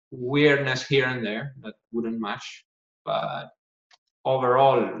some weirdness here and there that wouldn't match, but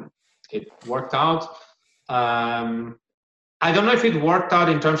overall it worked out. I don't know if it worked out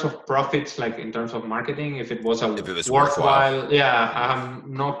in terms of profits, like in terms of marketing, if it was worthwhile. Yeah, I have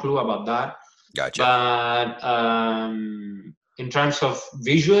no clue about that. Gotcha. But in terms of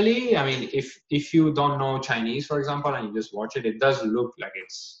visually, I mean, if you don't know Chinese, for example, and you just watch it, it does look like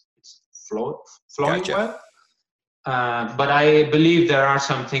it's flowing Gotcha. well. But I believe there are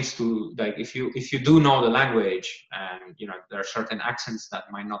some things to, like, if you do know the language, and there are certain accents that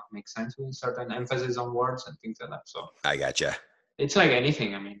might not make sense with certain emphasis on words and things like that. So I gotcha. It's like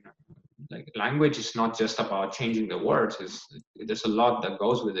anything. I mean, like, language is not just about changing the words. There's a lot that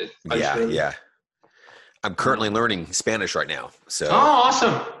goes with it. Yeah. I'm currently learning Spanish right now. So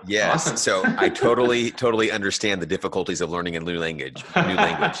awesome. Yes. Awesome. So I totally understand the difficulties of learning a new language.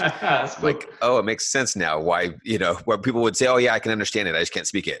 That's cool. Like, oh, it makes sense now why people would say, oh yeah, I can understand it, I just can't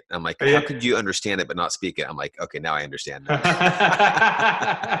speak it. I'm like, how could you understand it but not speak it? I'm like, okay, now I understand that.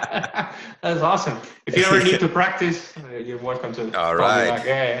 That's awesome. If you ever need to practice, you're welcome to. All right.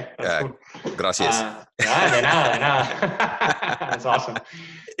 Yeah, that's cool. Gracias. De nada. That's awesome.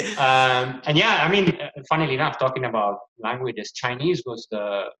 And yeah, I mean, funnily enough, talking about languages, Chinese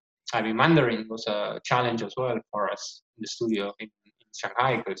Mandarin was a challenge as well for us in the studio in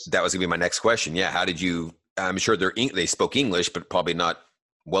Shanghai. That was gonna be my next question. Yeah, how did you? I'm sure they spoke English, but probably not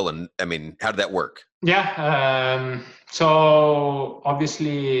well. And I mean, how did that work? Yeah. So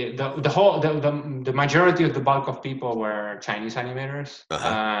obviously, the majority of the bulk of people were Chinese animators.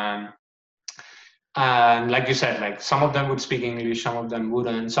 And like you said, like, some of them would speak English, some of them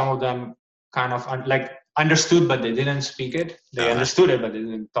wouldn't, some of them kind of understood, but they didn't speak it. They understood it, but they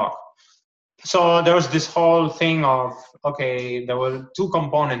didn't talk. So there was this whole thing of, okay, there were two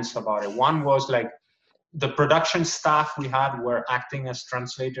components about it. One was like the production staff we had were acting as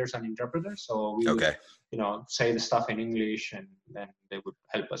translators and interpreters. So we would, say the stuff in English, and then they would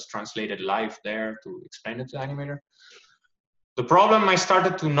help us translate it live there to explain it to the animator. The problem I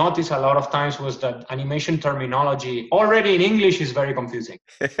started to notice a lot of times was that animation terminology already in English is very confusing.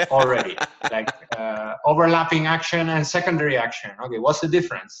 Already, like overlapping action and secondary action. Okay, what's the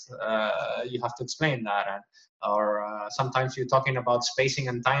difference? You have to explain that, or sometimes you're talking about spacing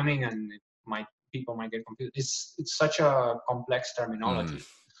and timing, and people might get confused. It's such a complex terminology.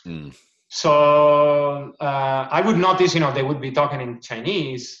 So I would notice, they would be talking in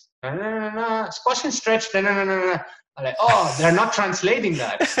Chinese. Squash and stretch. I'm like, oh, they're not translating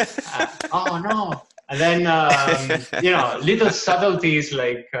that. Oh no. And then little subtleties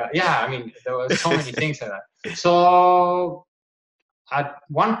like I mean, there were so many things like that. So at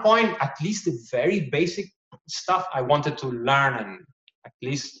one point, at least the very basic stuff I wanted to learn and at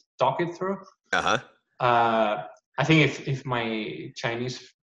least talk it through. I think if my Chinese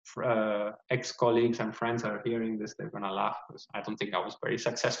ex-colleagues and friends are hearing this, they're gonna laugh, because I don't think I was very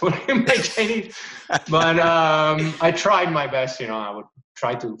successful in my Chinese. But I tried my best. I would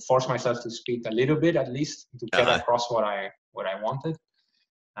try to force myself to speak a little bit, at least, to get across what I wanted.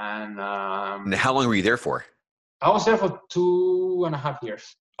 And how long were you there for? I was there for 2.5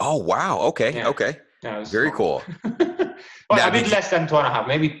 years. Oh wow! Okay, yeah. Okay. Yeah, very cool. Well, a bit less than 2.5,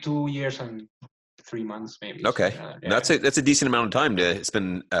 maybe 2 years and 3 months, maybe. Okay, that's a decent amount of time to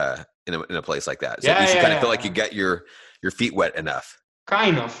spend in a place like that. So at least you kind of feel like you got your feet wet enough.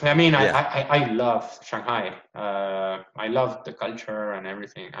 Kind of. I mean, I love Shanghai. I love the culture and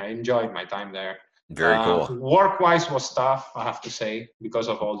everything. I enjoyed my time there. Very cool. Work-wise was tough, I have to say, because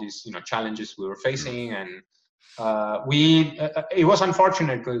of all these challenges we were facing, and it was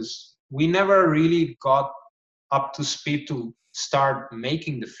unfortunate because we never really got up to speed to start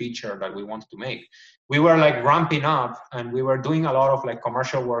making the feature that we wanted to make. We were like ramping up, and we were doing a lot of like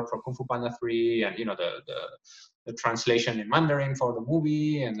commercial work for Kung Fu Panda 3, and the translation in Mandarin for the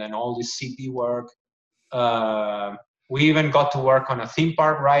movie, and then all this CP work. We even got to work on a theme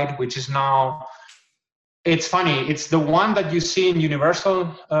park ride, which is now, it's funny, it's the one that you see in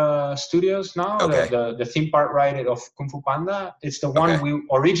Universal Studios now, the theme park ride of Kung Fu Panda. It's the one we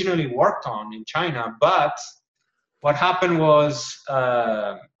originally worked on in China, but what happened was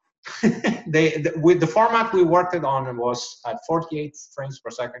with the format we worked on was at 48 frames per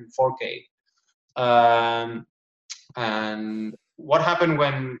second, 4K. And what happened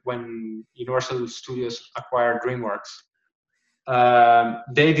when Universal Studios acquired Dreamworks?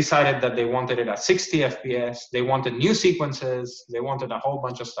 They decided that they wanted it at 60 FPS. They wanted new sequences. They wanted a whole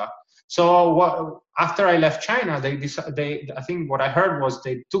bunch of stuff. So after I left China, I think what I heard was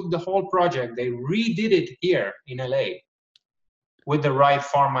they took the whole project, they redid it here in LA with the right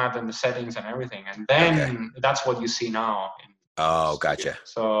format and the settings and everything. And then that's what you see now. Gotcha.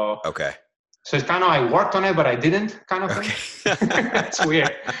 So it's kind of, I worked on it, but I didn't, kind of thing. It's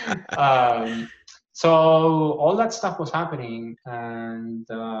weird. So all that stuff was happening, and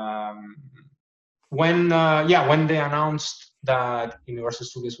when they announced that Universal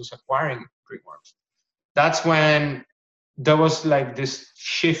Studios was acquiring DreamWorks, that's when there was like this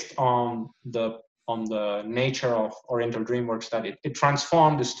shift on the nature of Oriental DreamWorks, that it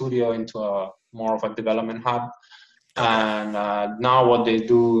transformed the studio into a more of a development hub. Okay. And now what they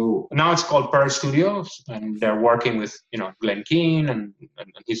do now, it's called Pearl Studios, and they're working with Glenn Keane and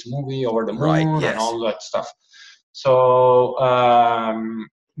his movie Over the Moon, Right, yes. and all that stuff. So from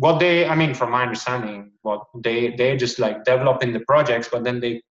my understanding, what they just like developing the projects, but then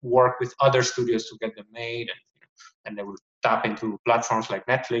they work with other studios to get them made, and they will tap into platforms like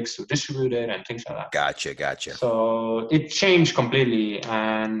Netflix to distribute it and things like that. Gotcha. So it changed completely.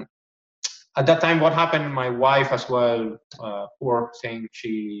 And at that time, what happened, my wife as well, poor thing,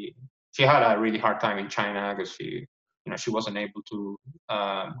 she had a really hard time in China because she wasn't able to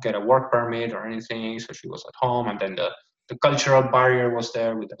get a work permit or anything, so she was at home, and then the cultural barrier was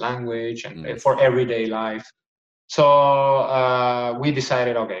there with the language and for everyday life. So we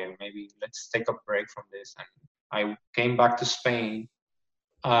decided, okay, maybe let's take a break from this, and I came back to Spain,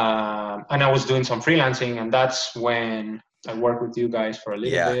 and I was doing some freelancing, and that's when I worked with you guys for a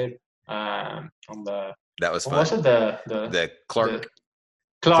little bit. On the that was fun. Was it the Clark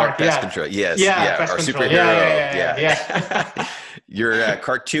Pest Control? Yes, Pest our Control. superhero. Yeah. Your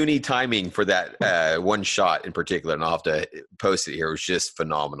cartoony timing for that one shot in particular, and I'll have to post it here, was just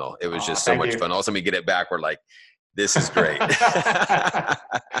phenomenal. It was just so much fun. Also, when we get it back, we're like, this is great. It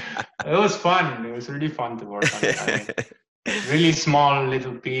was fun. It was really fun to work on it. Really small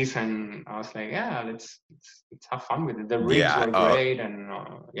little piece, and I was like, let's have fun with it. The rigs were great, and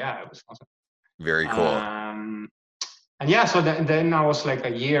it was awesome. Very cool. And so then I was like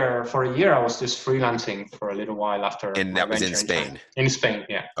for a year I was just freelancing for a little while after. And that was in Spain? In Spain,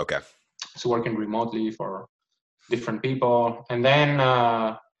 yeah. Okay. So working remotely for different people, and then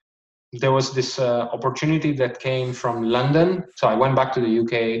there was this opportunity that came from London. So I went back to the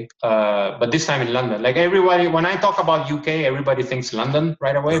UK, but this time in London. Like everybody, when I talk about UK, everybody thinks London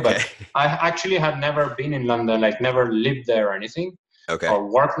right away. Okay. But I actually had never been in London, like never lived there or anything, or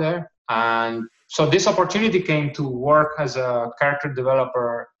worked there. And so this opportunity came to work as a character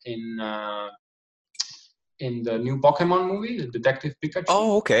developer in the new Pokemon movie, the Detective Pikachu.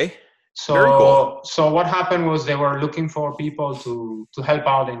 Oh, okay. So, very cool. So what happened was they were looking for people to help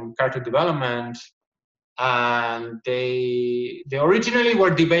out in character development, and they originally were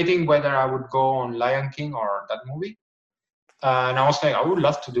debating whether I would go on Lion King or that movie, and I was like, I would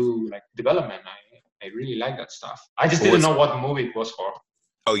love to do like development. I really like that stuff. I just didn't know what movie it was for.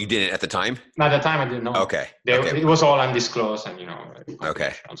 Oh, you didn't at the time? At the time, I didn't know. Okay. It was all undisclosed and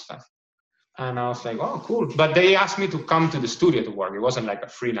stuff. And I was like, oh, cool. But they asked me to come to the studio to work. It wasn't like a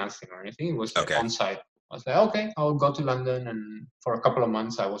freelance thing or anything. It was like on site. I was like, okay, I'll go to London. And for a couple of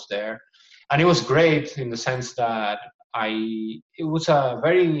months, I was there. And it was great in the sense that it was a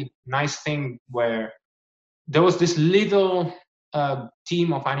very nice thing where there was this little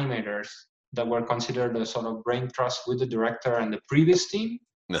team of animators that were considered a sort of brain trust with the director and the previous team.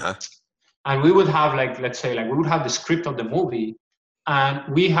 Uh-huh. And we would have let's say we would have the script of the movie, and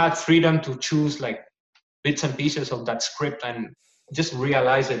we had freedom to choose like bits and pieces of that script and just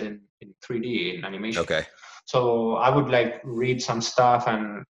realize it in 3D in animation. Okay. So I would like read some stuff,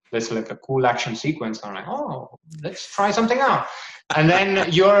 and there's like a cool action sequence. I'm like, oh, let's try something out. And then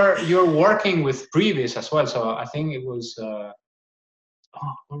you're working with previous as well. So I think it was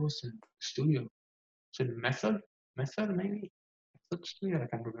what was the studio? Was it Method maybe? Method Studio? I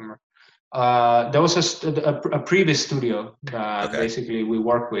can't remember. There was a previous studio that basically we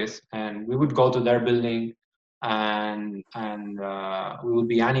worked with, and we would go to their building, and we would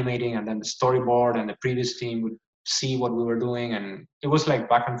be animating, and then the storyboard and the previous team would see what we were doing, and it was like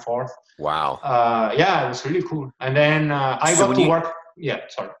back and forth. Wow. It was really cool. And then I got to work. Yeah,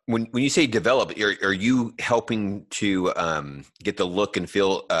 sorry. When you say develop, are you helping to get the look and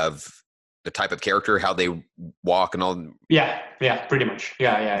feel of the type of character, how they walk and all? Yeah, pretty much.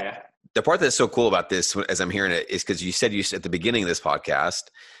 Yeah. The part that's so cool about this, as I'm hearing it, is because you said at the beginning of this podcast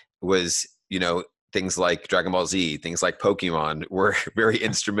was, things like Dragon Ball Z, things like Pokemon were very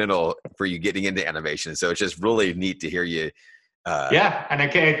instrumental for you getting into animation. So it's just really neat to hear you. And I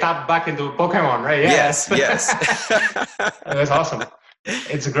tap back into Pokemon, right? Yeah. Yes. It was awesome.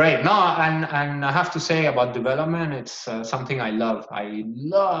 It's great. No, and I have to say about development, it's something I love. I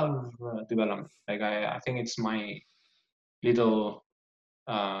love development. Like I think it's my little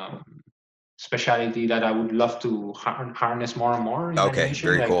specialty that I would love to harness more and more in animation.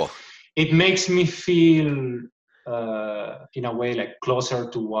 Very cool. It makes me feel in a way like closer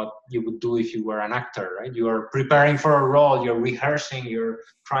to what you would do if you were an actor, right? You're preparing for a role, you're rehearsing, you're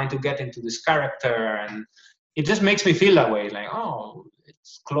trying to get into this character, and it just makes me feel that way, like, oh,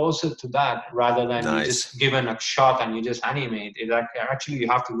 it's closer to that rather than you just given a shot and you just animate it. Actually, you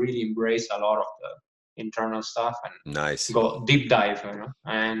have to really embrace a lot of the internal stuff and go deep dive, you know.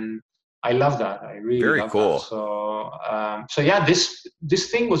 And I love that. I really love that. So yeah, this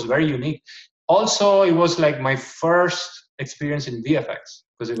thing was very unique. Also, it was like my first experience in VFX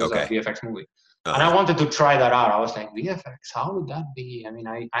because it was a VFX movie. And I wanted to try that out. I was like, VFX, how would that be? I mean,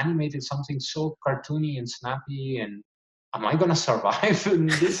 I animated something so cartoony and snappy, and am I going to survive in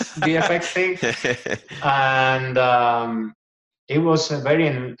this VFX thing? And it was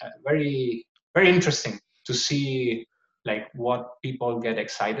very, very, very interesting to see like what people get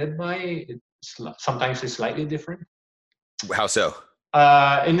excited by. Sometimes it's slightly different. How so?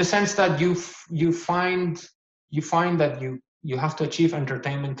 In the sense that you find that you have to achieve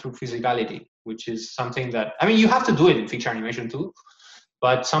entertainment through physicality, which is something that, I mean, you have to do it in feature animation too,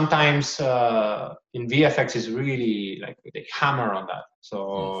 but sometimes in VFX is really like they hammer on that.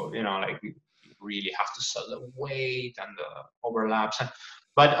 So you know, like you really have to sell the weight and the overlaps.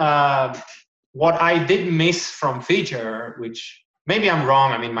 But what I did miss from feature, which maybe I'm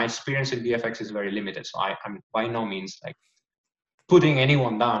wrong. I mean, my experience in VFX is very limited, so I'm by no means like putting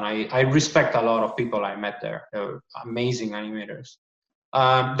anyone down. I respect a lot of people I met there. They're amazing animators.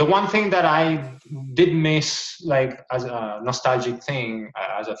 The one thing that I did miss, like as a nostalgic thing,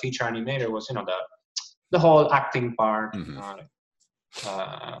 as a feature animator, was, you know, the whole acting part.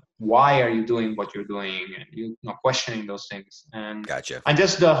 Why are you doing what you're doing? And you know, questioning those things. And and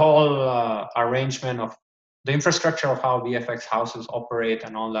just the whole arrangement of the infrastructure of how VFX houses operate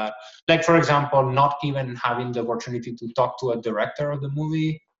and all that. Like, for example, not even having the opportunity to talk to a director of the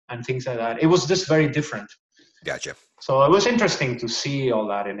movie and things like that. It was just very different. So it was interesting to see all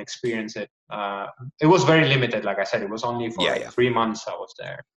that and experience it. It was very limited, like I said. It was only for 3 months I was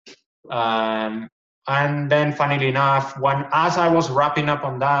there. And then, funnily enough, as I was wrapping up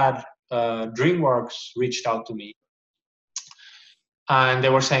on that, Dreamworks reached out to me. And they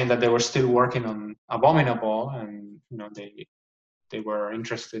were saying that they were still working on Abominable, and you know, they were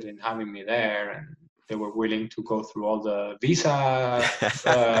interested in having me there, and they were willing to go through all the visa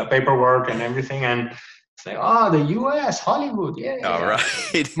paperwork and everything. And it's like, oh, the US, Hollywood, all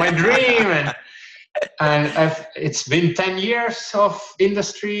right, my dream. And it's been 10 years of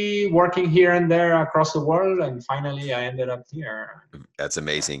industry working here and there across the world, and finally I ended up here. That's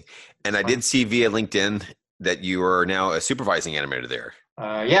amazing. And I did see via LinkedIn that you are now a supervising animator there.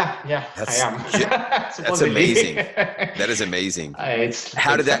 I am. That's amazing. That is amazing.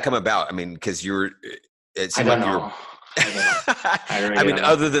 How did that come about? I mean, because I don't know. I mean,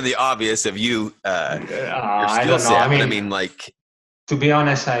 other than the obvious of you, your skill set. I mean, like, to be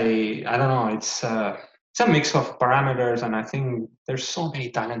honest, I don't know. It's a mix of parameters, and I think there's so many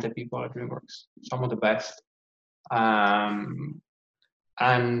talented people at Dreamworks, some of the best. And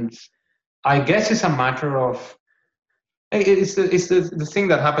I guess it's a matter of, it's the thing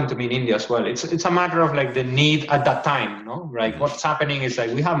that happened to me in India as well. It's a matter of like the need at that time, no? Like what's happening is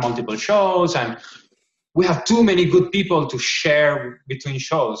like we have multiple shows and we have too many good people to share between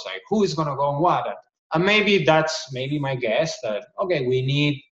shows. Like who is gonna go on what? And maybe that's my guess that, okay, we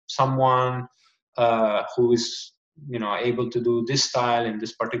need someone who is, you know, able to do this style in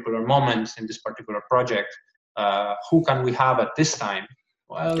this particular moment, in this particular project. Who can we have at this time?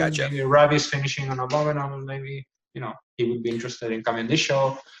 Well, maybe Ravi's finishing on Abominable, maybe, you know, he would be interested in coming this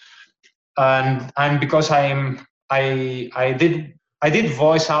show. And because I did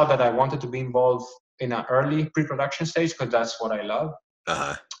voice out that I wanted to be involved in an early pre-production stage because that's what I love.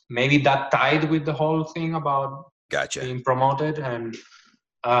 Maybe that tied with the whole thing about being promoted, and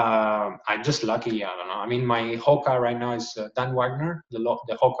I'm just lucky. I don't know. I mean, my Hoka right now is Dan Wagner, the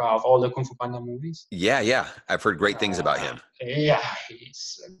Hoka of all the Kung Fu Panda movies. Yeah. I've heard great things about him. Yeah,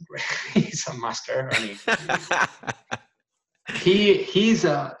 he's a master. I mean, he's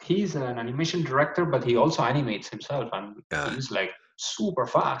an animation director, but he also animates himself, and he's like super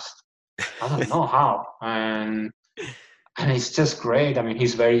fast. I don't know how, and it's just great. I mean,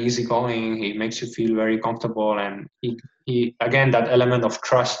 he's very easygoing. He makes you feel very comfortable, and he again, that element of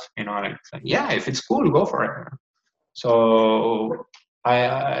trust. You know, like yeah, if it's cool, go for it. So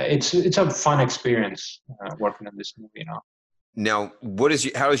it's a fun experience working on this movie now. Now,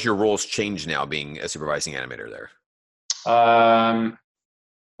 how has your roles changed now being a supervising animator there? Well,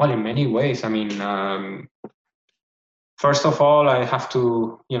 in many ways. I mean, first of all, I have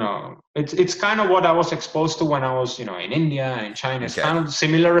to, you know, it's kind of what I was exposed to when I was, you know, in India and China. It's kind of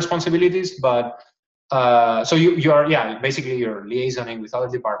similar responsibilities, but so you're basically you're liaisoning with other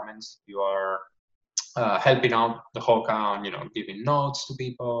departments. You are helping out the Hoka on giving notes to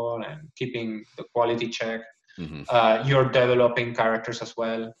people and keeping the quality check. You're developing characters as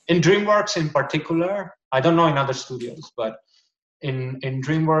well. In DreamWorks in particular, I don't know in other studios, but in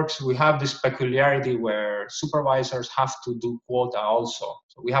DreamWorks we have this peculiarity where supervisors have to do quota also.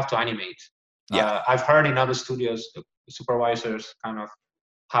 So we have to animate. Yeah. I've heard in other studios the supervisors kind of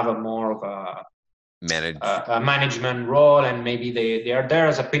have a more of a management role, and maybe they are there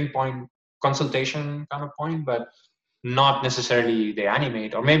as a pinpoint consultation kind of point, but not necessarily they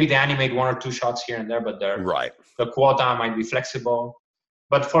animate, or maybe they animate one or two shots here and there, but the quota might be flexible.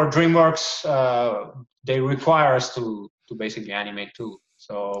 But for DreamWorks, they require us to basically animate too.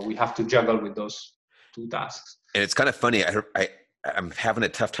 So we have to juggle with those two tasks. And it's kind of funny. I'm having a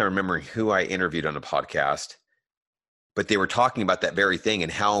tough time remembering who I interviewed on a podcast, but they were talking about that very thing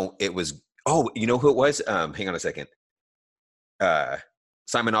and how it was. Oh, you know who it was? Hang on a second.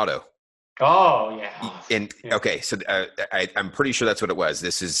 Simon Otto. Oh, yeah. And okay, so I'm pretty sure that's what it was.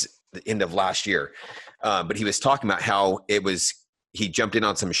 This is the end of last year. But he was talking about how he jumped in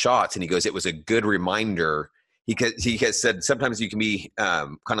on some shots, and he goes, it was a good reminder. He has said sometimes you can be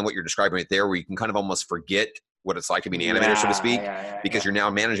kind of what you're describing right there, where you can kind of almost forget what it's like to be an animator, so to speak, because you're now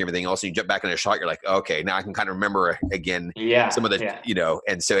managing everything else. And you jump back in a shot, you're like, okay, now I can kind of remember again some of the,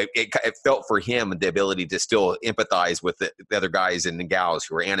 and so it felt for him the ability to still empathize with the other guys and the gals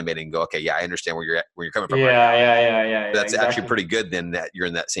who are animating and go, okay, yeah, I understand where you're coming from. That's actually pretty good then that you're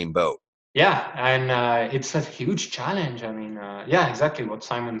in that same boat. Yeah, and it's a huge challenge. I mean, exactly what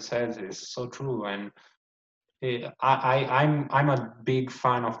Simon says is so true, and I'm a big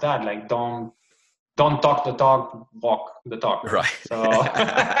fan of that. Like, don't talk the talk, walk the talk. Right. So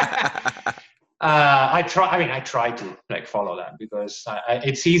I try to like follow that, because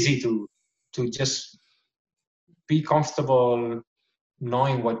it's easy to just be comfortable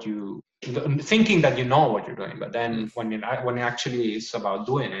knowing thinking that you know what you're doing, but then when it actually is about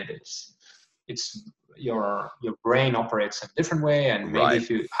doing it, it's your brain operates in a different way, and maybe if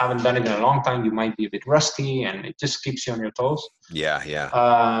you haven't done it in a long time, you might be a bit rusty, and it just keeps you on your toes.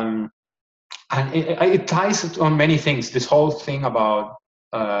 And it ties on many things. This whole thing about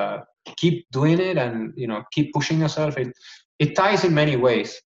keep doing it and keep pushing yourself. It ties in many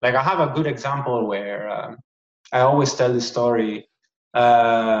ways. Like, I have a good example where I always tell this story.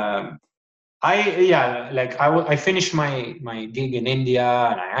 I finished my gig in India,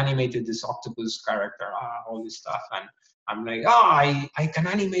 and I animated this octopus character, all this stuff, and I'm like, I can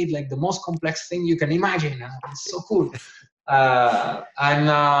animate like the most complex thing you can imagine. It's so cool.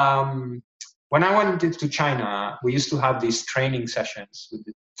 When I went to China, we used to have these training sessions with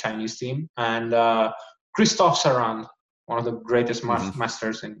the Chinese team, and Christophe Sarand, one of the greatest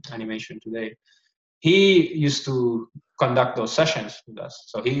masters in animation today, he used to conduct those sessions with us.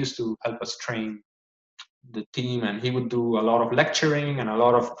 So he used to help us train the team, and he would do a lot of lecturing, and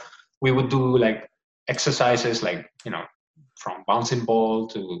we would do like exercises like, from bouncing ball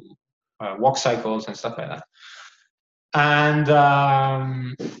to walk cycles and stuff like that. And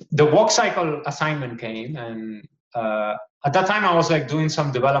the walk cycle assignment came, and at that time I was like doing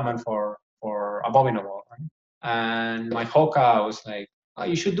some development for Abominable, right? And my Hoka was like, oh,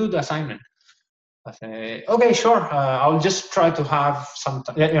 you should do the assignment. I say, okay, sure. I'll just try to have some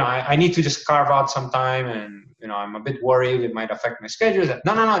time. I need to just carve out some time, and I'm a bit worried it might affect my schedule.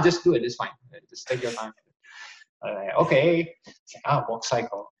 No, just do it. It's fine. Just take your time. Okay. Walk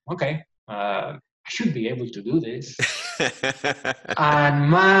cycle. Okay. I should be able to do this. And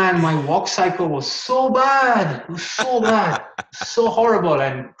man, my walk cycle was so bad. It was so bad. So horrible.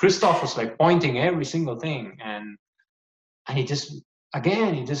 And Christoph was like pointing every single thing. And he just,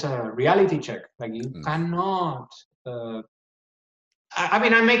 again, it is a reality check. Like, you cannot.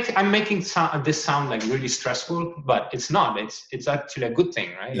 I'm making this sound like really stressful, but it's not. It's actually a good thing,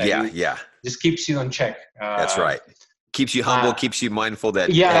 right? Like, just keeps you on check. That's right. Keeps you humble, keeps you mindful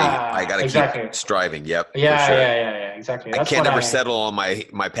that, hey, I got to keep striving. Yep. Yeah, exactly. That's I can't ever settle on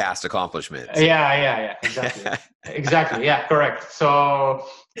my past accomplishments. Yeah, exactly. Exactly. Yeah, correct. So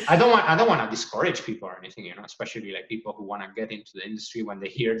I don't want to discourage people or anything, especially like people who want to get into the industry. When they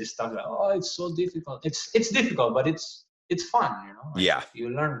hear this stuff, like, oh, it's so difficult. It's difficult, but it's fun, Like, you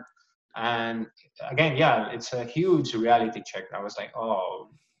learn. And again, it's a huge reality check. I was like, oh,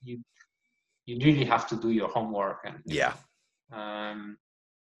 you really have to do your homework. And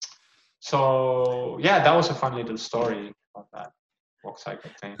so that was a fun little story about that walk cycle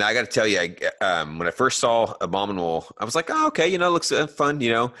thing. Now, I got to tell you, when I first saw Abominable, I was like, oh, okay, it looks fun,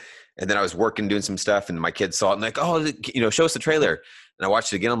 and then I was working, doing some stuff, and my kids saw it and like, oh, show us the trailer. And I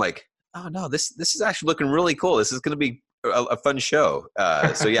watched it again. I'm like, Oh no, this is actually looking really cool. This is going to be a fun show.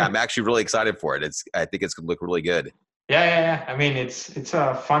 So yeah, I'm actually really excited for it. I think it's going to look really good. Yeah. I mean, it's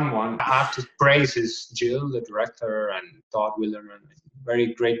a fun one. I have to praise Jill, the director, and Todd Willerman.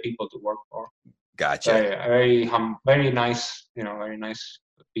 Very great people to work for. Gotcha. Very nice. Very nice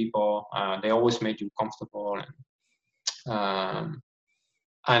people. They always made you comfortable,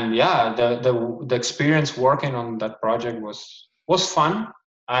 and yeah, the experience working on that project was fun.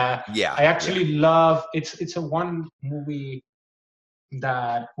 Yeah. I actually love it's a one movie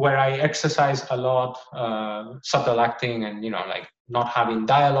that where I exercise a lot subtle acting and like not having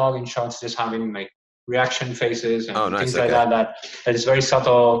dialogue in shots, just having like reaction faces and things like that is very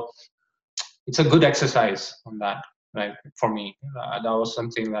subtle. It's a good exercise on that, like for me. That was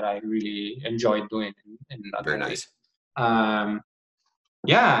something that I really enjoyed doing in that very movie. Nice.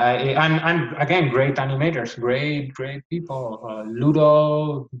 And again, great animators, great people.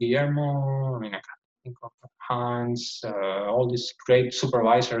 Ludo, Guillermo, I mean, I can't think of Hans, all these great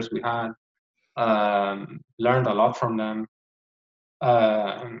supervisors we had. Learned a lot from them.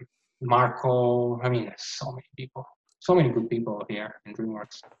 Marco, I mean, there's so many people, so many good people here in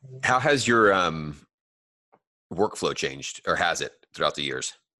Dreamworks. How has your workflow changed, or has it throughout the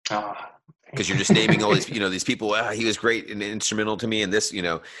years? Because you're just naming all these, these people. He was great and instrumental to me. And this,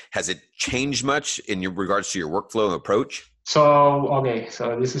 has it changed much in your regards to your workflow and approach? So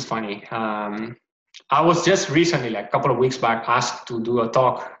this is funny. I was just recently, like a couple of weeks back, asked to do a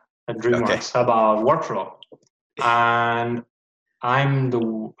talk at Dreamworks about workflow, and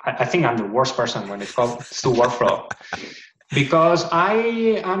I think I'm the worst person when it comes to workflow, because I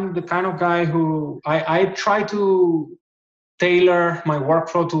am the kind of guy who I try to tailor my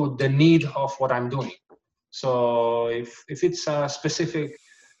workflow to the need of what I'm doing. So if it's a specific,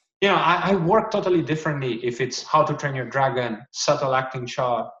 I work totally differently if it's how to train your dragon, subtle acting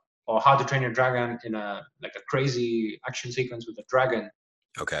shot, or how to train your dragon in a crazy action sequence with a dragon.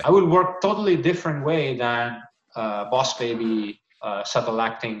 Okay. I would work totally different way than Boss Baby, subtle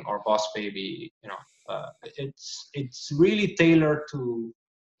acting, or Boss Baby. It's really tailored to,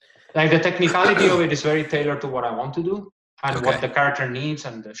 like, the technicality of it is very tailored to what I want to do and what the character needs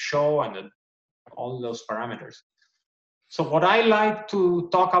and the show and all those parameters. So what I like to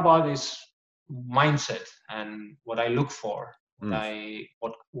talk about is mindset and what I look for.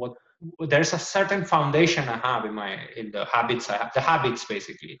 What there's a certain foundation I have in the habits I have. The habits,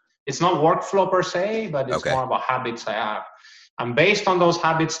 basically. It's not workflow per se, but it's more about habits I have. And based on those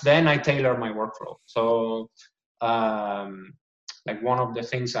habits, then I tailor my workflow. So, like, one of the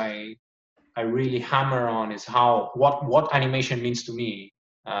things I really hammer on is what animation means to me.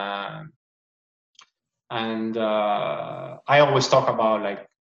 And I always talk about, like,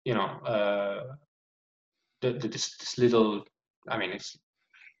 this little, I mean,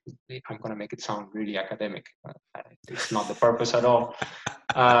 I'm going to make it sound really academic. It's not the purpose at all.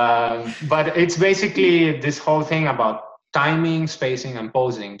 But it's basically this whole thing about timing, spacing, and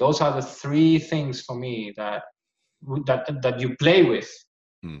posing. Those are the three things for me that you play with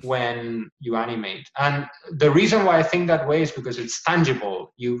when you animate. And the reason why I think that way is because it's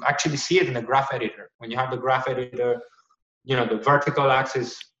tangible. You actually see it in the graph editor. When you have the graph editor, the vertical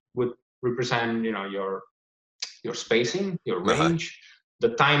axis would represent, your spacing, your range.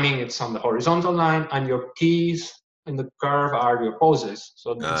 The timing, it's on the horizontal line, and your keys in the curve are your poses.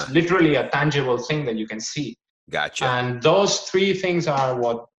 So it's literally a tangible thing that you can see. Gotcha. And those three things are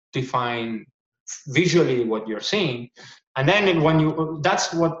what define visually what you're seeing. And then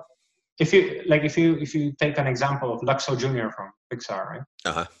if you take an example of Luxo Jr. from Pixar, right?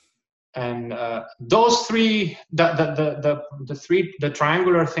 And those three, the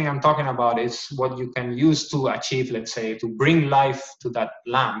triangular thing I'm talking about is what you can use to achieve, let's say, to bring life to that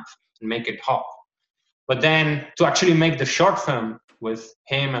lamp and make it hop. But then to actually make the short film with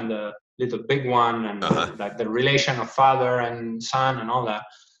him and the little big one and like the relation of father and son and all that,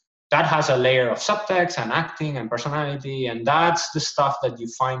 that has a layer of subtext and acting and personality. And that's the stuff that you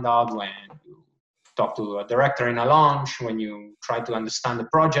find out when you talk to a director in a launch, when you try to understand the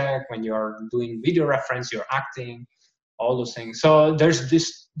project, when you're doing video reference, you're acting, all those things. So there's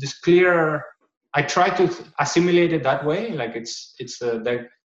this clear, I try to assimilate it that way. Like it's the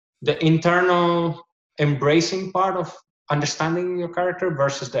internal embracing part of understanding your character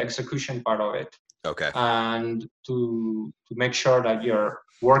versus the execution part of it. Okay. And to make sure that you're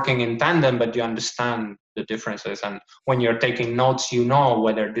working in tandem, but you understand the differences. And when you're taking notes, you know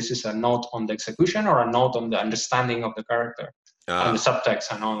whether this is a note on the execution or a note on the understanding of the character and the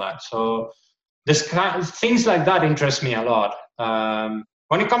subtext and all that. So things like that interest me a lot.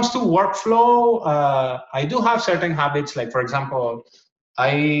 When it comes to workflow, I do have certain habits. Like, for example,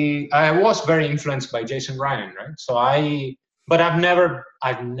 I was very influenced by Jason Ryan, right? But I've never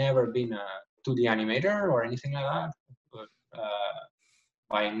been a 2D animator or anything like that,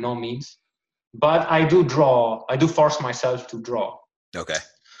 by no means. But I do draw. I do force myself to draw. Okay.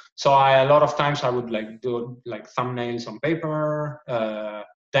 So a lot of times I would do thumbnails on paper.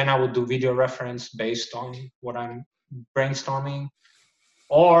 Then I would do video reference based on what I'm brainstorming.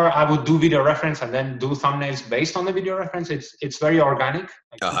 Or I would do video reference and then do thumbnails based on the video reference. It's very organic,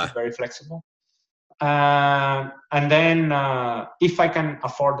 it's very flexible. And then if I can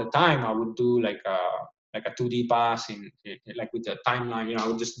afford the time, I would do like a 2D pass with the timeline. I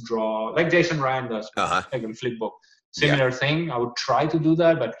would just draw like Jason Ryan does, like in Flipbook. Similar thing. I would try to do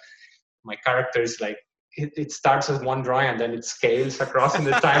that, but my character is like it starts as one drawing and then it scales across in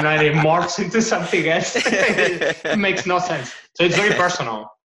the timeline. It morphs into something else. It makes no sense. So it's very personal.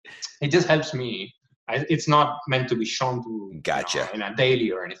 It just helps me. It's not meant to be shown to in a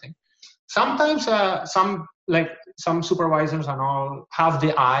daily or anything. Sometimes some supervisors and all have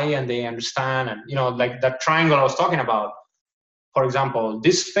the eye and they understand, and like that triangle I was talking about. For example,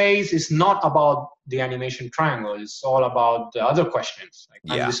 this phase is not about the animation triangle. It's all about the other questions.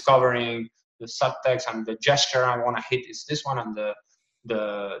 I'm discovering the subtext and the gesture I want to hit is this one, and the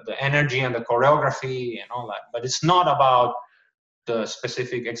energy and the choreography and all that. But it's not about the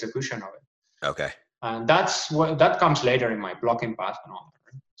specific execution of it. Okay. And that comes later in my blocking path and all that.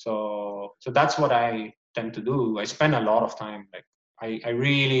 Right? So that's what I tend to do. I spend a lot of time. I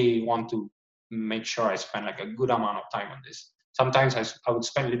really want to make sure I spend a good amount of time on this. Sometimes I would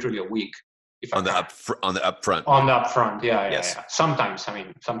spend literally a week. On the upfront. On the upfront, yeah. Sometimes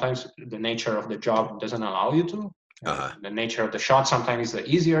the nature of the job doesn't allow you to. The nature of the shot sometimes is the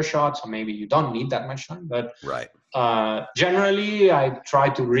easier shot, so maybe you don't need that much time. But generally, I try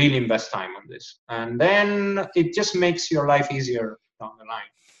to really invest time on this, and then it just makes your life easier down the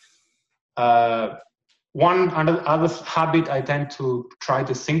line. One other habit I tend to try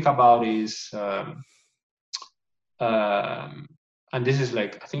to think about is. And this is I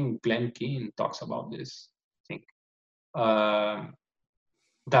think Glenn Keane talks about this,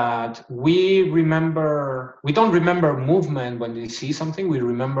 that we don't remember movement when we see something, we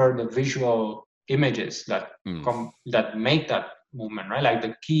remember the visual images that make that movement, right? Like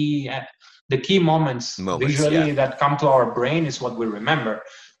the key moments visually that come to our brain is what we remember.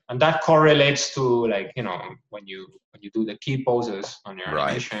 And that correlates to when you do the key poses on your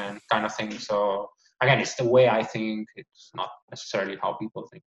animation kind of thing. So again, it's the way I think. It's not necessarily how people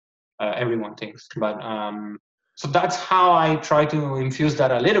think. Everyone thinks. But so that's how I try to infuse that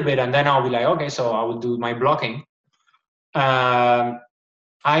a little bit. And then I'll be like, okay, so I will do my blocking. I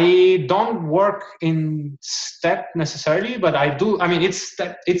don't work in step necessarily, but I do. I mean, it's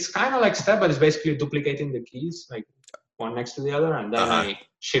kind of like step, but it's basically duplicating the keys, one next to the other. And then I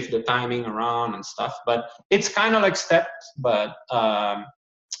shift the timing around and stuff. But it's kind of like steps. But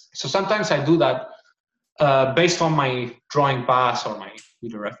so sometimes I do that. Based on my drawing pass or my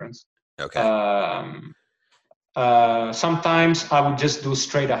video reference. Okay. Sometimes I would just do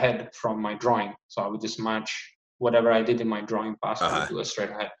straight ahead from my drawing. So I would just match whatever I did in my drawing pass. I would do a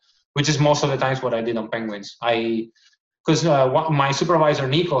straight ahead, which is most of the times what I did on Penguins. Because my supervisor,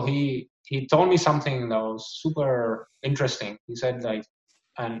 Nico, he told me something that was super interesting. He said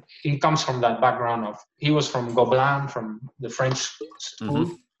and he comes from that background he was from Gobelin, from the French school.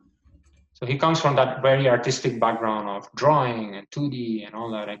 Mm-hmm. So he comes from that very artistic background of drawing and 2D and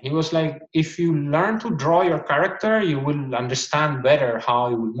all that. And he was like, if you learn to draw your character, you will understand better how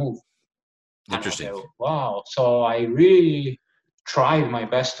it will move. Interesting. And I said, wow. So I really tried my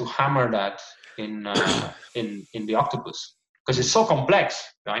best to hammer that in the octopus, because it's so complex.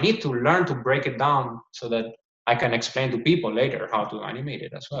 I need to learn to break it down so that I can explain to people later how to animate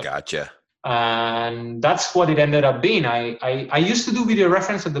it as well. Gotcha. And that's what it ended up being. I used to do video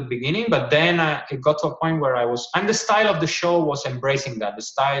reference at the beginning, but then it got to a point where and the style of the show was embracing that.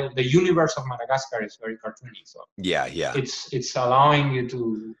 The universe of Madagascar is very cartoony. So it's allowing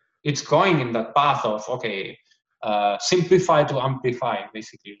you it's going in that path of, simplify to amplify,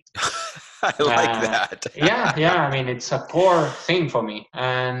 basically. I like that. Yeah. I mean, it's a core thing for me.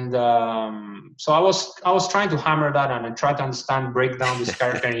 And so I was trying to hammer that, and I tried to break down this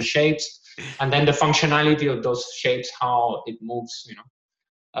character in shapes. And then the functionality of those shapes, how it moves,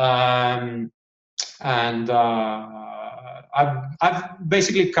 I've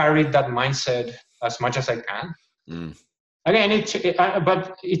basically carried that mindset as much as I can. Again,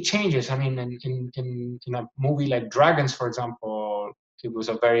 but it changes. I mean, in a movie like Dragons, for example, it was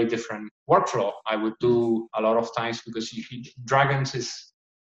a very different workflow. I would do a lot of times, because Dragons is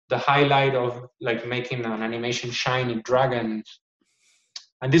the highlight of making an animation shiny dragon.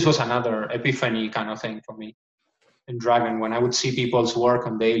 And this was another epiphany kind of thing for me in Dragon, when I would see people's work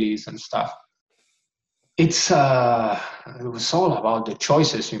on dailies and stuff. It was all about the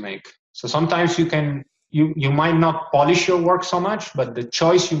choices you make. So sometimes you might not polish your work so much, but the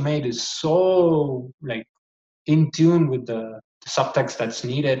choice you made is so like in tune with the subtext that's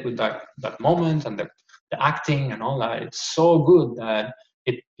needed with that moment, and the acting and all that. It's so good that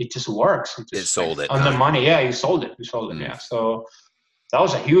it just works. It sold it on the money. Yeah, you sold it. Yeah. So that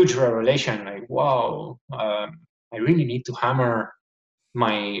was a huge revelation. Like, wow, I really need to hammer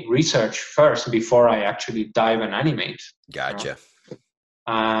my research first before I actually dive and animate. Gotcha.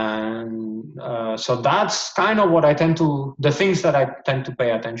 And so that's kind of what the things that I tend to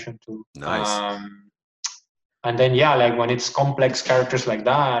pay attention to. Nice. And then, yeah, like when it's complex characters like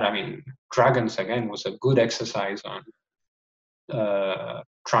that, I mean, Dragons, again, was a good exercise on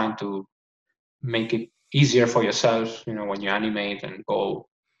trying to make it easier for yourself, when you animate and go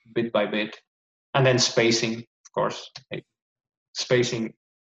bit by bit. And then spacing, of course, like spacing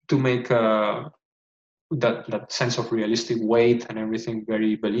to make that sense of realistic weight and everything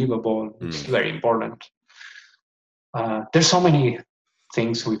very believable. It's very important. There's so many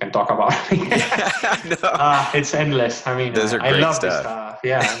things we can talk about. It's endless. I mean, those are great I love stuff. This stuff.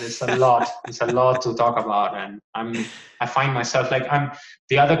 Yeah, it's a lot. It's a lot to talk about, and I find myself like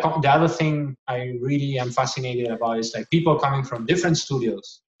the other thing I really am fascinated about is like people coming from different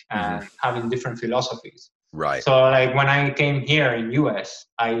studios and having different philosophies. Right. So like when I came here in US,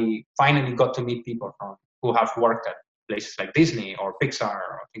 I finally got to meet people who have worked at places like Disney or Pixar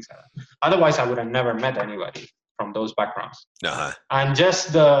or things like that. Otherwise, I would have never met anybody from those backgrounds. And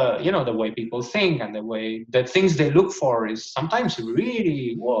just the way people think and the things they look for is sometimes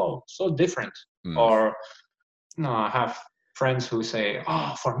really, so different. Or I have friends who say,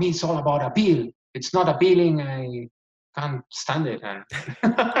 for me it's all about appeal. It's not appealing. I can't stand it. And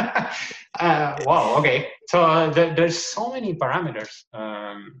okay. So there's so many parameters.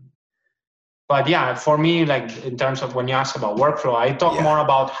 But yeah, for me, like in terms of when you ask about workflow, I talk more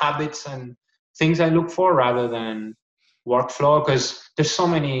about habits and things I look for rather than workflow, because there's so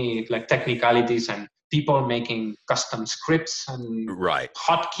many like technicalities and people making custom scripts and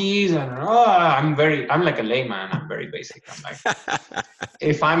hotkeys, and I'm like a layman. I'm very basic. I'm like,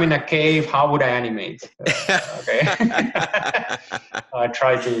 if I'm in a cave, how would I animate? Okay. I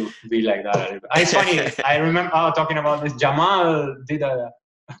try to be like that. It's funny. I remember talking about this. Jamal did a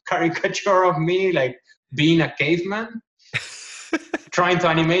caricature of me like being a caveman trying to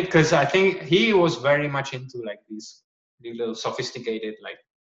animate, because I think he was very much into like these little sophisticated like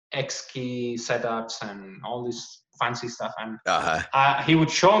X key setups and all this fancy stuff, and he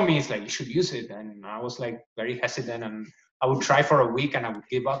would show me, it's like, you should use it, and I was like very hesitant, and I would try for a week and I would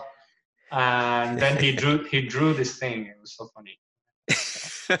give up, and then he drew this thing. It was so funny.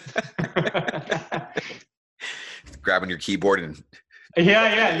 Grabbing your keyboard and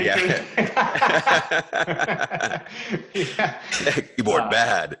literally. Keyboard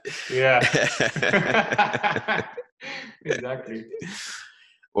bad. Exactly.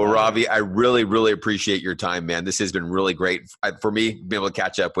 Well, Ravi, I really, really appreciate your time, man. This has been really great for me to be able to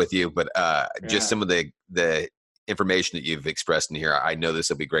catch up with you, but just some of the information that you've expressed in here, I know this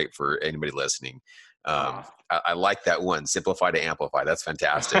will be great for anybody listening. I like that one, simplify to amplify. That's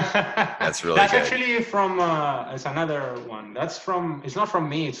fantastic. That's really that's good. Actually from it's another one. It's not from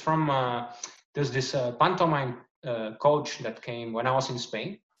me. It's from there's this pantomime coach that came when I was in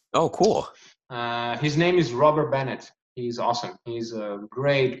Spain. Oh, cool. His name is Robert Bennett. He's awesome. He's a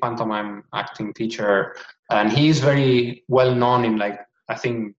great pantomime acting teacher, and he's very well known in, like, I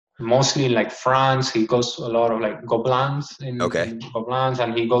think mostly in like France. He goes to a lot of like Gobelins in Gobelins,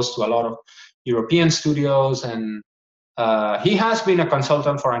 and he goes to a lot of European studios, and he has been a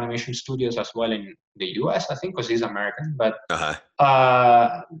consultant for animation studios as well in the US, I think, because he's American. But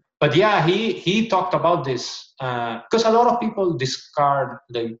yeah, he talked about this because a lot of people discard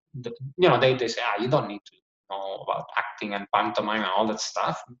they say, you don't need to know about acting and pantomime and all that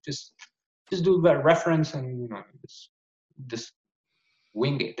stuff. Just do the reference and just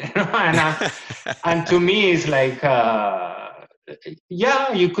wing it. And to me, it's like.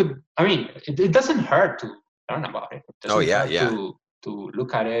 You could. I mean, it doesn't hurt to learn about it. It doesn't hurt to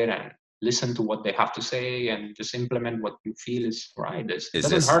look at it and listen to what they have to say and just implement what you feel is right. It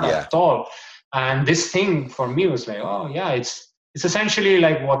doesn't hurt at all. And this thing for me was like, it's essentially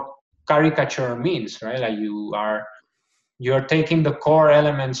like what caricature means, right? Like you're taking the core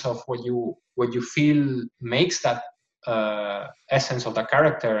elements of what you feel makes that essence of the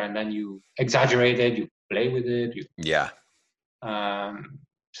character, and then you exaggerate it, you play with it.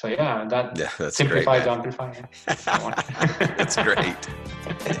 So yeah, that's simplify great, to amplify. That's great.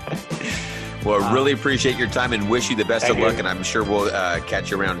 Well, really appreciate your time and wish you the best of luck. And I'm sure we'll catch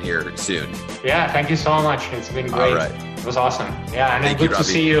you around here soon. Yeah, thank you so much. It's been great. All right. It was awesome. Yeah, and good to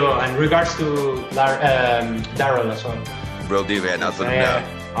see you. And regards to Daryl as well. Will do, man. I'll let him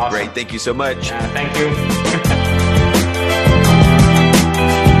know. Awesome. Great. Thank you so much. Yeah, thank you.